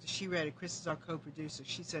to me after she read it, Chris is our co-producer.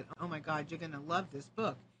 She said, "Oh my God, you're going to love this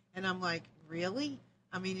book," and I'm like, "Really?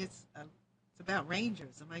 I mean, it's about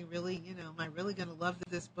rangers. Am I really going to love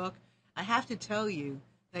this book?" I have to tell you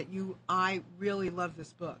that I really love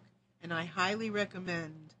this book, and I highly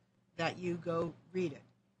recommend that you go read it.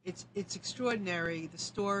 It's extraordinary. The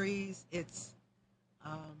stories.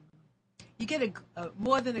 You get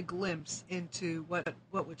more than a glimpse into what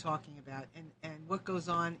we're talking about and what goes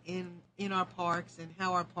on in our parks and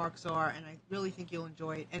how our parks are, and I really think you'll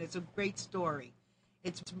enjoy it. And it's a great story.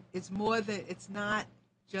 It's more than it's not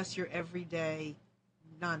just your everyday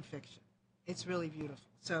nonfiction. It's really beautiful.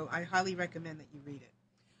 So I highly recommend that you read it.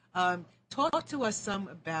 Talk to us some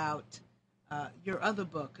about your other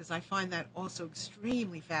book, because I find that also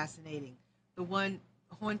extremely fascinating. The one,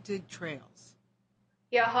 Haunted Trails.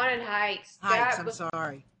 Yeah, Haunted Heights. Heights, I'm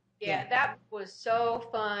sorry. Yeah, that was so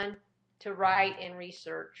fun to write and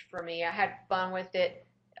research for me. I had fun with it.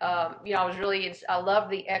 I love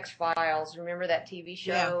the X-Files. Remember that TV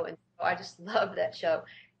show? Yeah. And so I just love that show.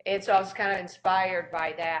 And so I was kind of inspired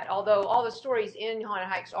by that. Although all the stories in Haunted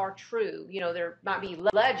Hikes are true, there might be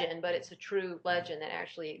legend, but it's a true legend that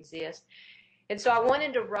actually exists. And so I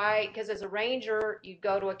wanted to write, because as a ranger, you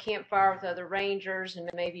go to a campfire with other rangers, and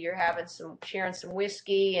maybe you're sharing some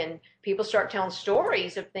whiskey, and people start telling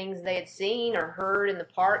stories of things they had seen or heard in the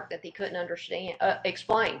park that they couldn't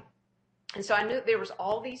explain. And so I knew there was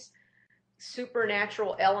all these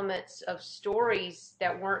supernatural elements of stories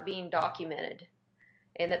that weren't being documented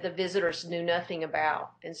and that the visitors knew nothing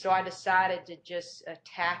about. And so I decided to just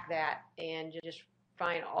attack that and just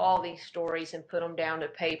find all these stories and put them down to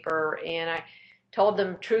paper. And I told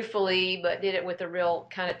them truthfully, but did it with a real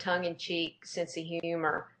kind of tongue-in-cheek sense of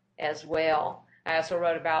humor as well. I also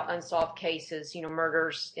wrote about unsolved cases,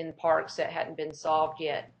 murders in parks that hadn't been solved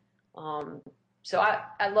yet. So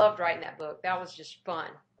I loved writing that book. That was just fun.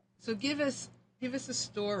 So give us a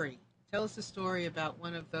story. Tell us a story about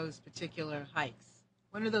one of those particular hikes.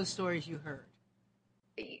 One of those stories you heard.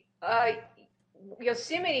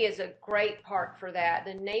 Yosemite is a great park for that.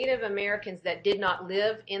 The Native Americans that did not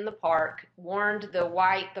live in the park warned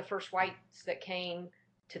the first whites that came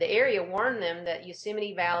to the area, warned them that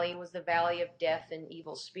Yosemite Valley was the valley of death and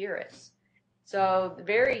evil spirits. So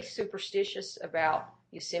very superstitious about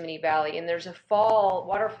Yosemite Valley. And there's a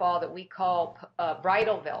waterfall that we call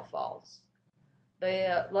Bridal Veil Falls.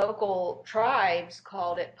 The local tribes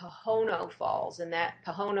called it Pohono Falls, and that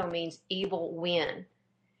Pohono means evil wind.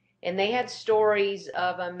 And they had stories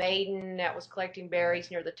of a maiden that was collecting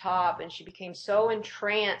berries near the top, and she became so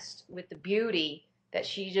entranced with the beauty that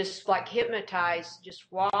she just, like hypnotized, just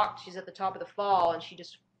walked. She's at the top of the fall, and she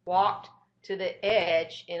just walked to the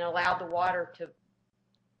edge and allowed the water to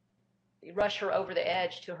rush her over the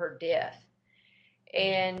edge to her death.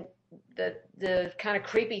 And the kind of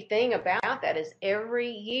creepy thing about that is every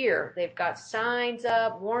year they've got signs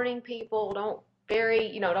up warning people don't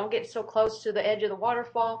get so close to the edge of the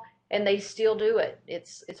waterfall, and they still do it.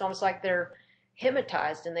 It's almost like they're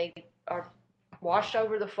hypnotized and they are washed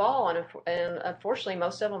over the fall, and unfortunately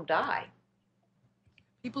most of them die.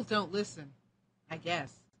 People don't listen, I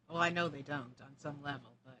guess. Well, I know they don't on some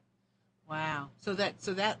level, but wow. So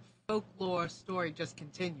that folklore story just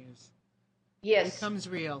continues. Yes. It becomes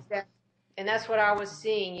real. And that's what I was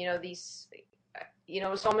seeing,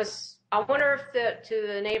 it's almost, I wonder if to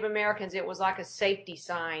the Native Americans, it was like a safety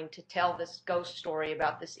sign to tell this ghost story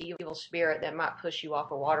about this evil spirit that might push you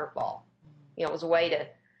off a waterfall. It was a way to,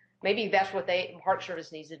 maybe that's what Park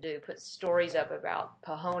Service needs to do, put stories up about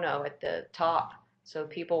Pohono at the top so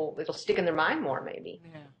it'll stick in their mind more maybe.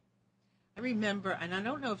 Yeah. I remember, and I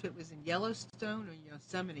don't know if it was in Yellowstone or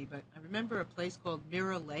Yosemite, but I remember a place called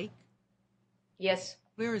Mirror Lake. Yes.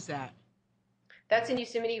 Where is that? That's in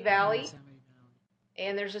Yosemite Valley. Yosemite Valley.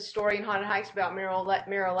 And there's a story in Haunted Hikes about Mirror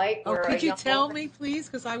Lake. Oh, could you tell me, please?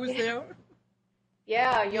 Because I was there.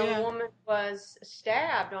 Yeah, a young woman was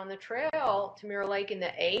stabbed on the trail to Mirror Lake in the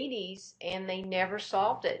 80s, and they never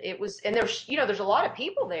solved it. And there's a lot of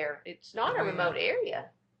people there. It's not a remote area.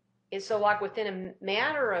 And so, like, within a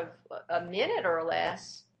matter of a minute or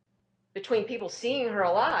less, between people seeing her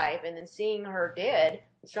alive and then seeing her dead,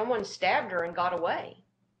 someone stabbed her and got away.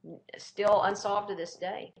 Still unsolved to this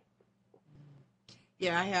day.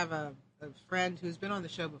 Yeah, I have a friend who's been on the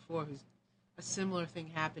show before who's a similar thing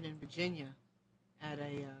happened in Virginia. At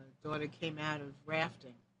a daughter came out of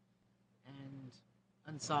rafting and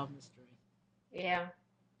unsolved mystery. Yeah.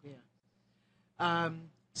 Yeah.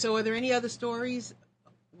 So are there any other stories,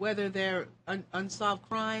 whether they're unsolved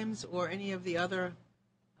crimes or any of the other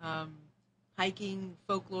hiking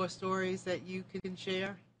folklore stories that you can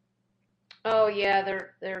share? Oh yeah,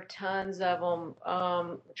 there are tons of them.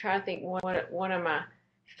 I'm trying to think one of my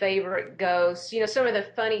favorite ghosts. Some of the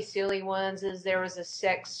funny, silly ones is there was a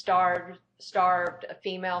sex-starved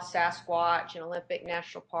female Sasquatch in Olympic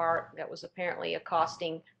National Park that was apparently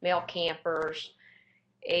accosting male campers,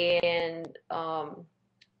 and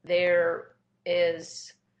there's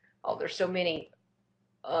so many.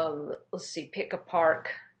 Let's see, pick a park.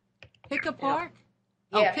 Pick a park?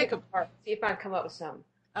 Yeah, pick a park. See if I can come up with some.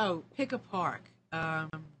 Oh, pick a park. Oh,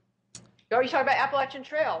 you're talking about Appalachian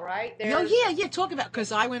Trail, right? Yeah. Talk about,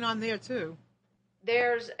 because I went on there too.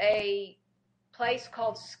 There's a place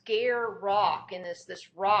called Scare Rock, and this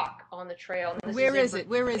rock on the trail. Where is it?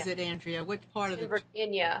 Where is it, Andrea? Which part of the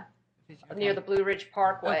Virginia, near the Blue Ridge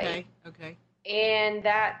Parkway. Okay. And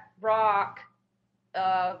that rock,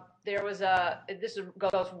 there was this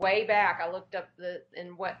goes way back. I looked up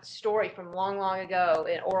what story from long, long ago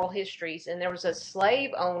in oral histories, and there was a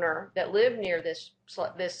slave owner that lived near this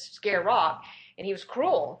Scare Rock, and he was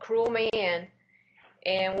cruel man,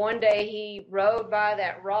 And one day he rode by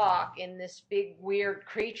that rock, and this big weird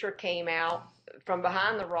creature came out from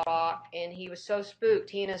behind the rock, and he was so spooked.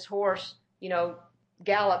 He and his horse,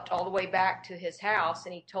 galloped all the way back to his house,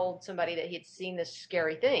 and he told somebody that he had seen this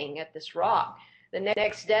scary thing at this rock. The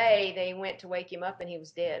next day, they went to wake him up, and he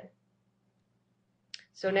was dead.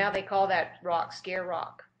 So now they call that rock Scare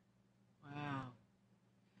Rock. Wow.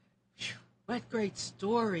 Phew, what great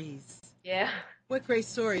stories. Yeah. What great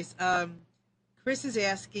stories. Chris is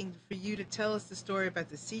asking for you to tell us the story about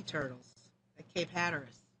the sea turtles at Cape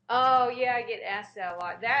Hatteras. Oh, yeah, I get asked that a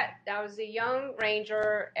lot. I was a young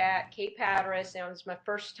ranger at Cape Hatteras, and it was my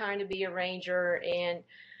first time to be a ranger. And,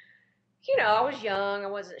 I was young. I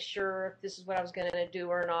wasn't sure if this is what I was going to do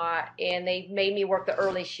or not. And they made me work the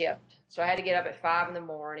early shift. So I had to get up at 5 in the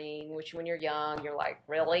morning, which when you're young, you're like,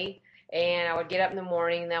 really? And I would get up in the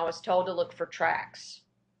morning, and I was told to look for tracks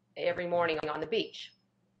every morning on the beach.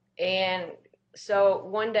 And so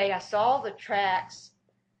one day I saw the tracks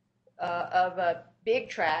of big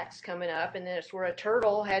tracks coming up, and then it's where a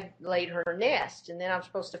turtle had laid her nest. And then I'm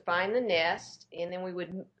supposed to find the nest, and then we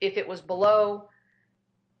would, if it was below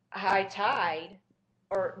high tide,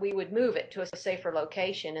 or we would move it to a safer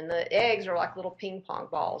location. And the eggs are like little ping pong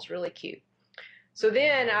balls, really cute. So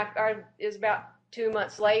then it was about 2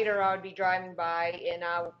 months later, I would be driving by, and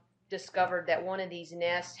I discovered that one of these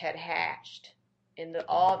nests had hatched, and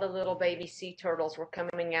all the little baby sea turtles were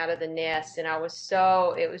coming out of the nest. And it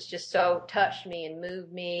was just so touched me and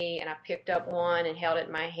moved me. And I picked up one and held it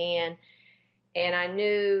in my hand. And I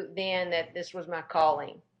knew then that this was my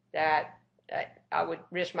calling, that I would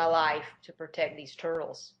risk my life to protect these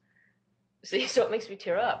turtles. See, so it makes me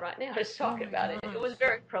tear up right now just talking about it. It was a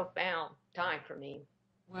very profound time for me.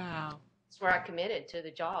 Wow. It's where I committed to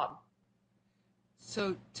the job.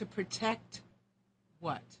 So to protect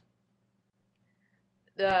what?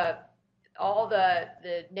 All the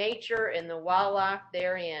nature and the wildlife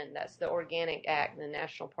therein. That's the Organic Act and the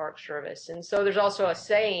National Park Service. And so there's also a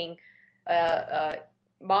saying,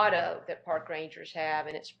 motto that park rangers have,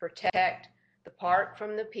 and it's protect the park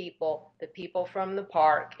from the people from the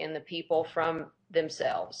park, and the people from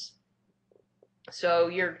themselves. So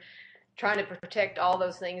you're trying to protect all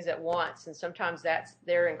those things at once, and sometimes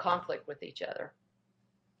they're in conflict with each other.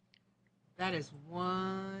 That is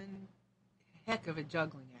one heck of a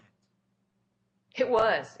juggling act. It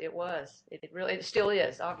was. It still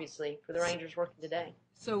is, obviously, for the rangers working today.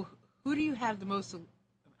 So who do you have the most,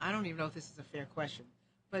 I don't even know if this is a fair question,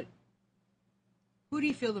 but who do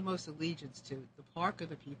you feel the most allegiance to, the park or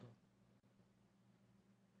the people?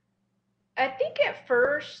 I think at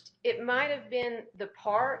first it might have been the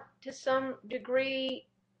park to some degree,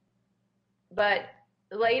 but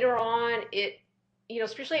later on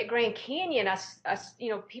especially at Grand Canyon,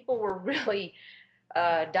 people were really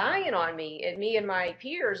dying on me and my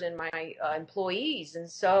peers and my employees. And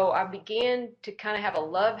so I began to kind of have a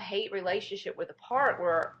love-hate relationship with the park,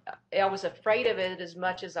 where I was afraid of it as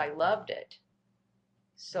much as I loved it.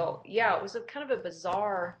 So, yeah, it was a kind of a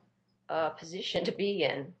bizarre position to be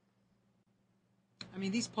in. I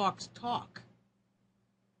mean, these parks talk,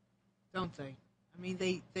 don't they? I mean,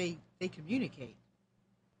 they communicate.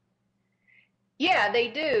 Yeah, they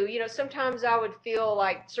do. Sometimes I would feel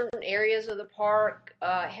like certain areas of the park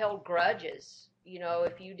held grudges.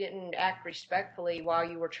 If you didn't act respectfully while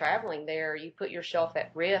you were traveling there, you put yourself at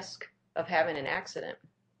risk of having an accident.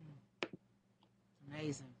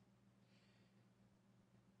 Amazing.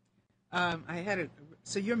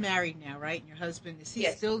 So you're married now, right? And your husband, is he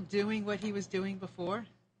Yes. still doing what he was doing before?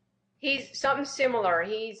 He's something similar.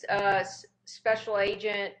 He's a special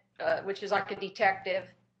agent, which is like a detective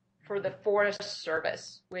for the Forest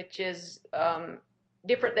Service, which is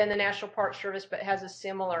different than the National Park Service, but has a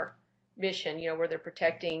similar mission, where they're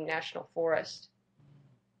protecting national forest.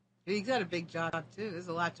 He's got a big job too. There's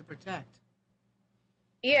a lot to protect.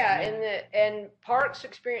 Yeah, and parks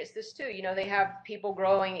experience this too. They have people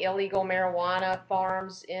growing illegal marijuana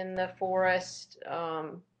farms in the forest,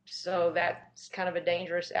 so that's kind of a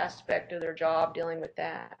dangerous aspect of their job, dealing with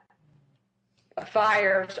that.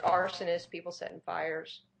 Fires, arsonists, people setting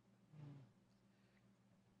fires.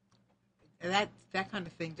 And that kind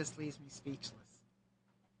of thing just leaves me speechless.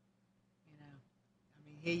 I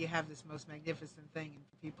mean, here you have this most magnificent thing,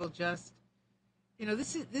 and people just,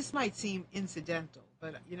 this might seem incidental,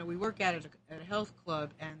 but we work at a health club,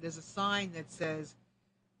 and there's a sign that says,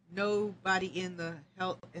 "Nobody in the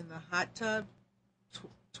hot tub,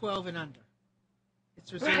 12 and under."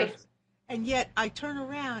 It's reserved. Right. And yet I turn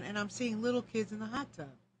around and I'm seeing little kids in the hot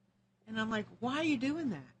tub, and I'm like, why are you doing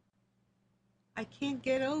that? I can't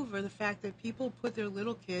get over the fact that people put their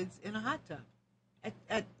little kids in a hot tub,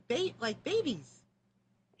 like babies.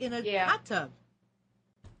 in a Yeah. hot tub.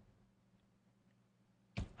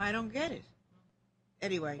 I don't get it.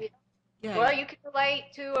 Anyway, yeah. Well, you can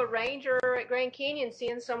relate to a ranger at Grand Canyon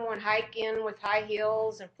seeing someone hiking with high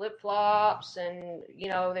heels and flip-flops, and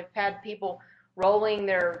they've had people rolling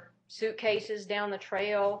their suitcases down the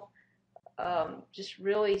trail, just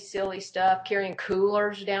really silly stuff, carrying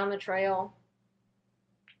coolers down the trail.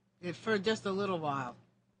 For just a little while.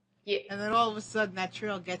 Yeah, And then all of a sudden that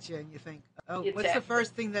trail gets you and you think, oh, what's the exactly.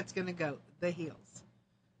 first thing that's going to go? The heels.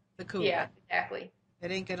 The cooler. Yeah, exactly.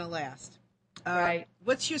 It ain't going to last. Right.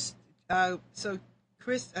 What's your, so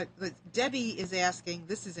Chris, Debbie is asking,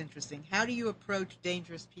 this is interesting, how do you approach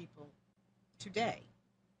dangerous people today?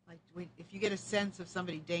 Like, if you get a sense of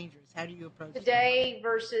somebody dangerous, how do you approach them? Today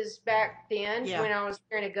versus back then Yeah. when I was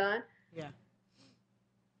carrying a gun? Yeah.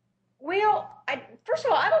 Well, first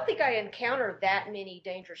of all, I don't think I encountered that many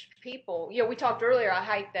dangerous people. We talked earlier, I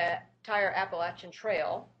hiked that entire Appalachian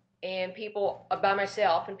Trail, and people, by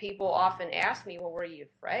myself, and people often ask me, well, were you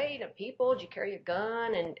afraid of people? Did you carry a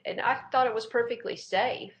gun? And I thought it was perfectly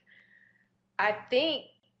safe. I think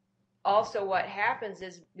also what happens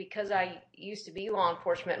is because I used to be law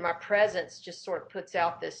enforcement, my presence just sort of puts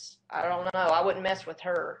out this, I don't know, I wouldn't mess with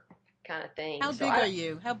her kind of thing. How So big are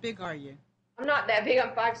you? How big are you? I'm not that big.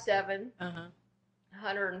 I'm 5'7", Uh-huh.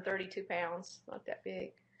 132 pounds. Not that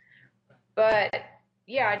big. But,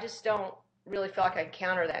 yeah, I just don't really feel like I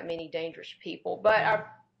encounter that many dangerous people. But, I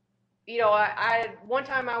one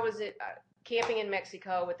time I was camping in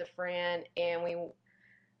Mexico with a friend, and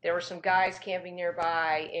there were some guys camping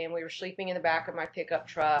nearby, and we were sleeping in the back of my pickup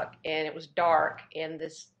truck, and it was dark, and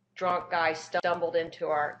this drunk guy stumbled into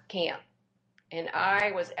our camp. And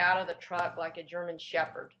I was out of the truck like a German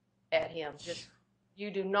shepherd at him. Just,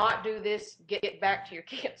 you do not do this, get back to your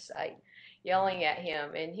campsite, yelling at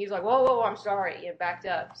him. And he was like, whoa, whoa, I'm sorry, and backed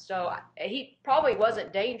up. So he probably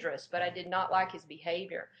wasn't dangerous, but I did not like his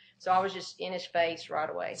behavior. So I was just in his face right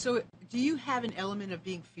away. So do you have an element of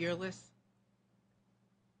being fearless?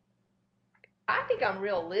 I think I'm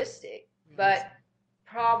realistic, but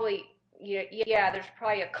probably, yeah, there's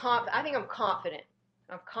probably I think I'm confident.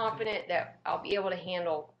 I'm confident that I'll be able to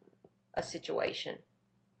handle a situation.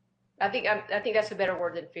 I think that's a better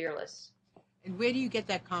word than fearless. And where do you get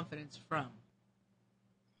that confidence from?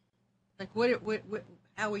 Like,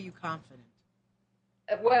 how are you confident?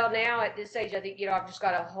 Well, now at this age, I think, I've just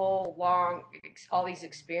got a whole all these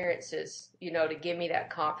experiences, to give me that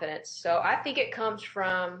confidence. So I think it comes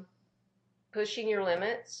from pushing your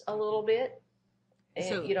limits a little bit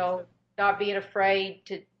and, not being afraid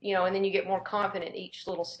to, and then you get more confident each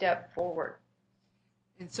little step forward.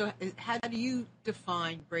 And so how do you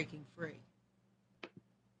define breaking free?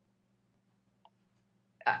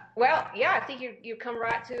 Well, yeah, I think you come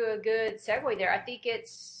right to a good segue there. I think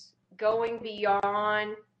it's going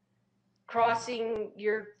beyond crossing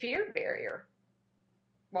your fear barrier,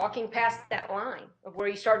 walking past that line of where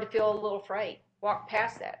you start to feel a little afraid. Walk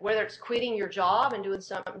past that, whether it's quitting your job and doing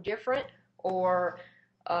something different or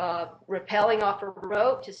rappelling off a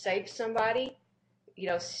rope to save somebody,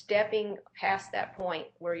 stepping past that point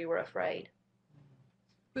where you were afraid.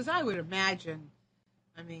 Because I would imagine,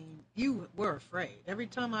 you were afraid. Every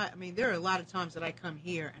time there are a lot of times that I come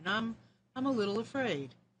here and I'm a little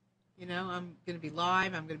afraid. I'm going to be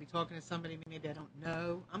live. I'm going to be talking to somebody maybe I don't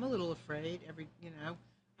know. I'm a little afraid.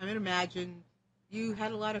 I would imagine you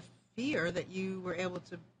had a lot of fear that you were able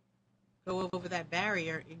to go over that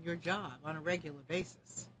barrier in your job on a regular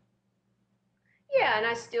basis. Yeah, and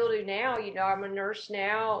I still do now. I'm a nurse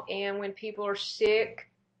now, and when people are sick,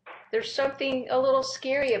 there's something a little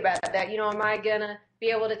scary about that. Am I going to be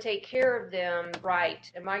able to take care of them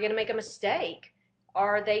right? Am I going to make a mistake?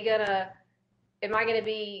 Am I going to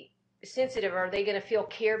be sensitive? Are they going to feel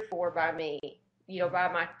cared for by me,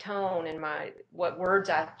 by my tone and what words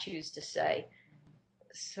I choose to say?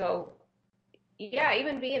 So, yeah,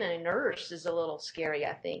 even being a nurse is a little scary,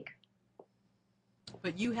 I think.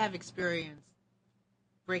 But you have experience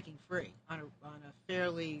breaking free on a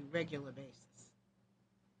fairly regular basis.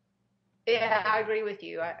 Yeah, I agree with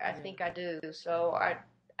you. I think I do. So I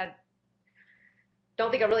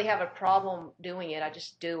don't think I really have a problem doing it. I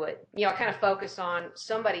just do it. I kind of focus on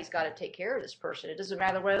somebody's got to take care of this person. It doesn't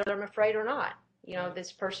matter whether I'm afraid or not.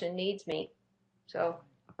 This person needs me. So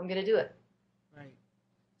I'm going to do it. Right.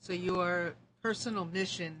 So your personal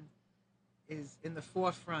mission is in the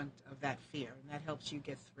forefront of that fear, and that helps you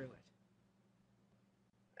get through it.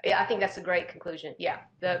 Yeah, I think that's a great conclusion. Yeah.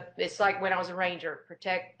 It's like when I was a ranger,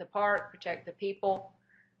 protect the park, protect the people,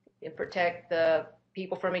 and protect the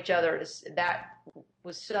people from each other. That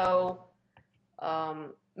was so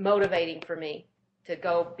motivating for me to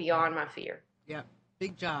go beyond my fear. Yeah.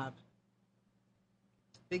 Big job.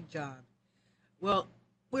 Big job. Well,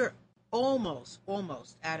 we're almost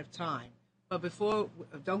out of time. But before,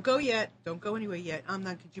 don't go yet. Don't go anywhere yet.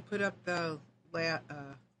 Amnon, could you put up the, there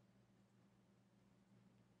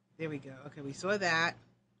we go. Okay, we saw that,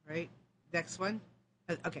 right? Next one.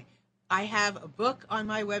 Okay. I have a book on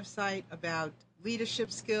my website about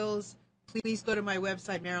leadership skills. Please go to my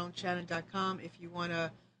website, MarilynShannon.com, if you want to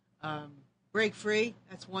break free.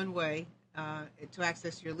 That's one way to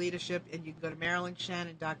access your leadership, and you can go to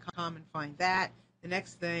MarilynShannon.com and find that. The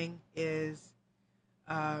next thing is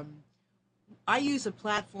I use a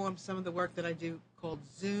platform, some of the work that I do, called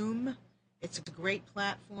Zoom. It's a great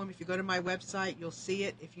platform. If you go to my website, you'll see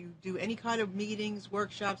it. If you do any kind of meetings,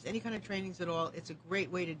 workshops, any kind of trainings at all, it's a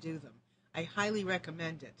great way to do them. I highly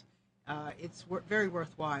recommend it. It's very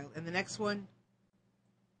worthwhile. And the next one,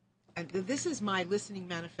 and this is my listening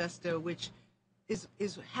manifesto, which is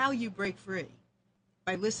how you break free,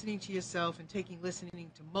 by listening to yourself and taking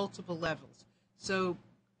listening to multiple levels. So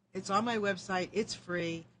it's on my website. It's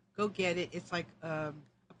free. Go get it. It's like a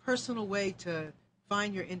personal way to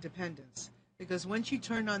find your independence. Because once you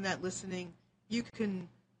turn on that listening, you can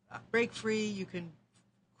break free. You can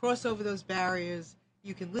cross over those barriers.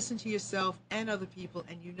 You can listen to yourself and other people,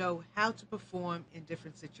 and you know how to perform in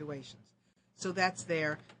different situations. So that's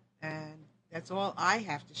there, and that's all I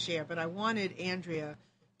have to share. But I wanted Andrea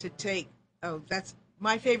to take, that's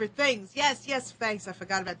my favorite things. Yes, thanks. I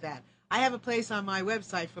forgot about that. I have a place on my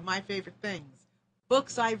website for my favorite things.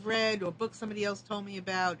 Books I've read or books somebody else told me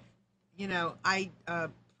about,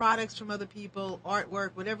 products from other people,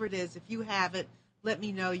 artwork, whatever it is. If you have it, let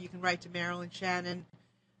me know. You can write to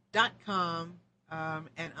MarilynShannon.com.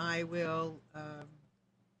 And I will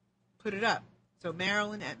put it up. So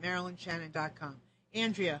Marilyn at MarilynShannon.com.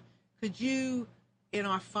 Andrea, could you, in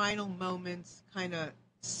our final moments, kind of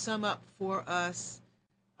sum up for us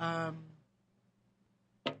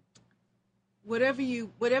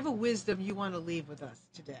whatever wisdom you want to leave with us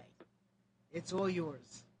today? It's all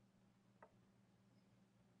yours.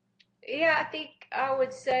 Yeah, I think I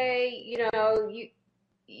would say,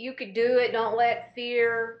 you could do it. Don't let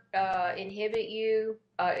fear inhibit you.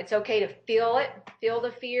 It's okay to feel it, feel the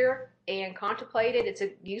fear, and contemplate it. It's a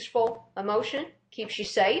useful emotion, keeps you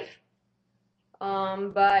safe,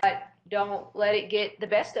 but don't let it get the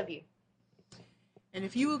best of you. And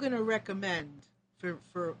if you were going to recommend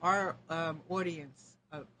for our audience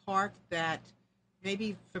a park that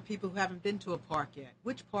maybe for people who haven't been to a park yet,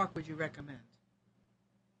 which park would you recommend?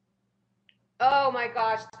 Oh my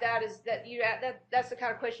gosh, that's the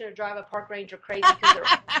kind of question to drive a park ranger crazy because they're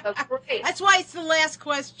so great. That's why it's the last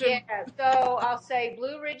question. Yeah, so I'll say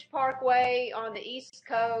Blue Ridge Parkway on the East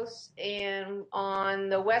Coast, and on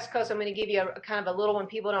the West Coast, I'm going to give you a kind of a little one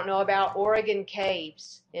people don't know about, Oregon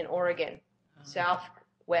Caves in Oregon,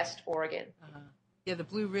 southwest Oregon. Yeah, the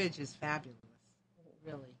Blue Ridge is fabulous,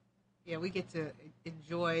 really. Yeah, we get to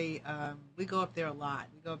enjoy. We go up there a lot.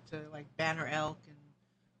 We go up to like Banner Elk and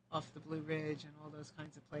off the Blue Ridge and all those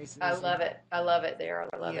kinds of places. I love it. I love it there.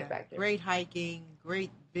 I love it back there. Great hiking,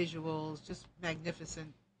 great visuals, just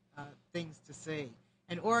magnificent things to see.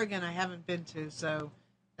 And Oregon I haven't been to, so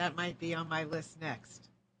that might be on my list next.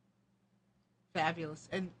 Fabulous.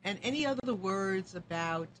 And any other words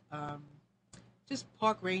about just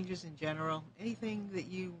park rangers in general? Anything that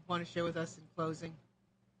you want to share with us in closing?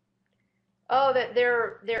 Oh, that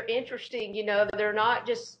they're interesting. They're not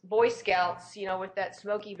just Boy Scouts, with that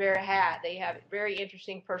Smokey Bear hat. They have very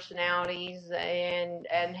interesting personalities and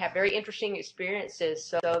have very interesting experiences.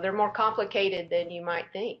 So they're more complicated than you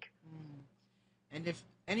might think. And if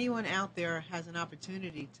anyone out there has an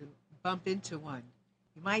opportunity to bump into one,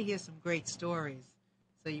 you might hear some great stories.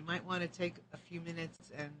 So you might want to take a few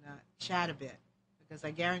minutes and chat a bit, because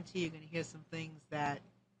I guarantee you're going to hear some things that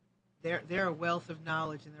they're a wealth of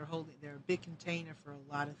knowledge, and they're a big container for a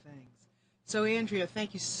lot of things. So Andrea,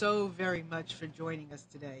 thank you so very much for joining us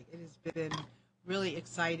today. It has been really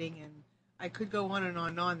exciting, and I could go on and on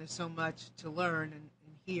and on. There's so much to learn and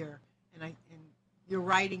hear, and your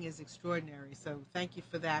writing is extraordinary. So thank you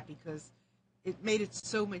for that, because it made it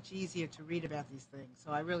so much easier to read about these things.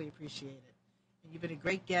 So I really appreciate it. And you've been a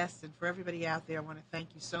great guest, and for everybody out there, I want to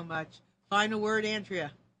thank you so much. Final word,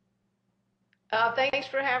 Andrea. Thanks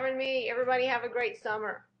for having me. Everybody have a great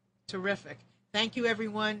summer. Terrific. Thank you,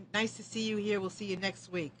 everyone. Nice to see you here. We'll see you next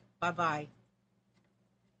week. Bye-bye.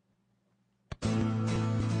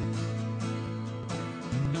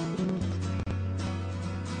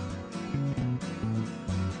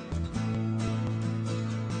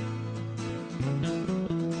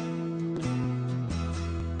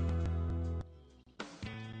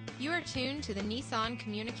 You are tuned to the Nissan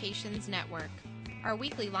Communications Network. Our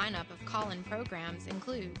weekly lineup of call-in programs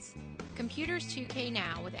includes Computers 2K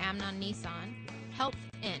Now with Amnon Nissan, Health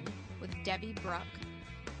In with Debbie Bruck,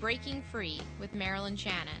 Breaking Free with Marilyn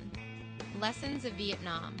Shannon, Lessons of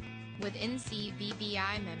Vietnam with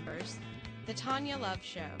NCVBI members, The Tanya Love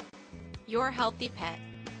Show, Your Healthy Pet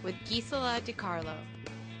with Gisela DiCarlo.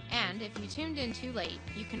 And if you tuned in too late,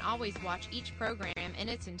 you can always watch each program in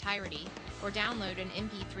its entirety or download an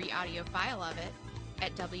MP3 audio file of it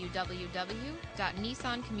at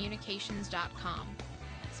www.nissancommunications.com.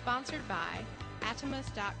 Sponsored by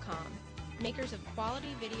Atomus.com, makers of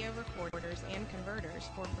quality video recorders and converters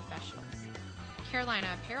for professionals,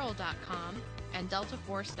 CarolinaApparel.com, and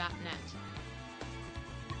DeltaForce.net.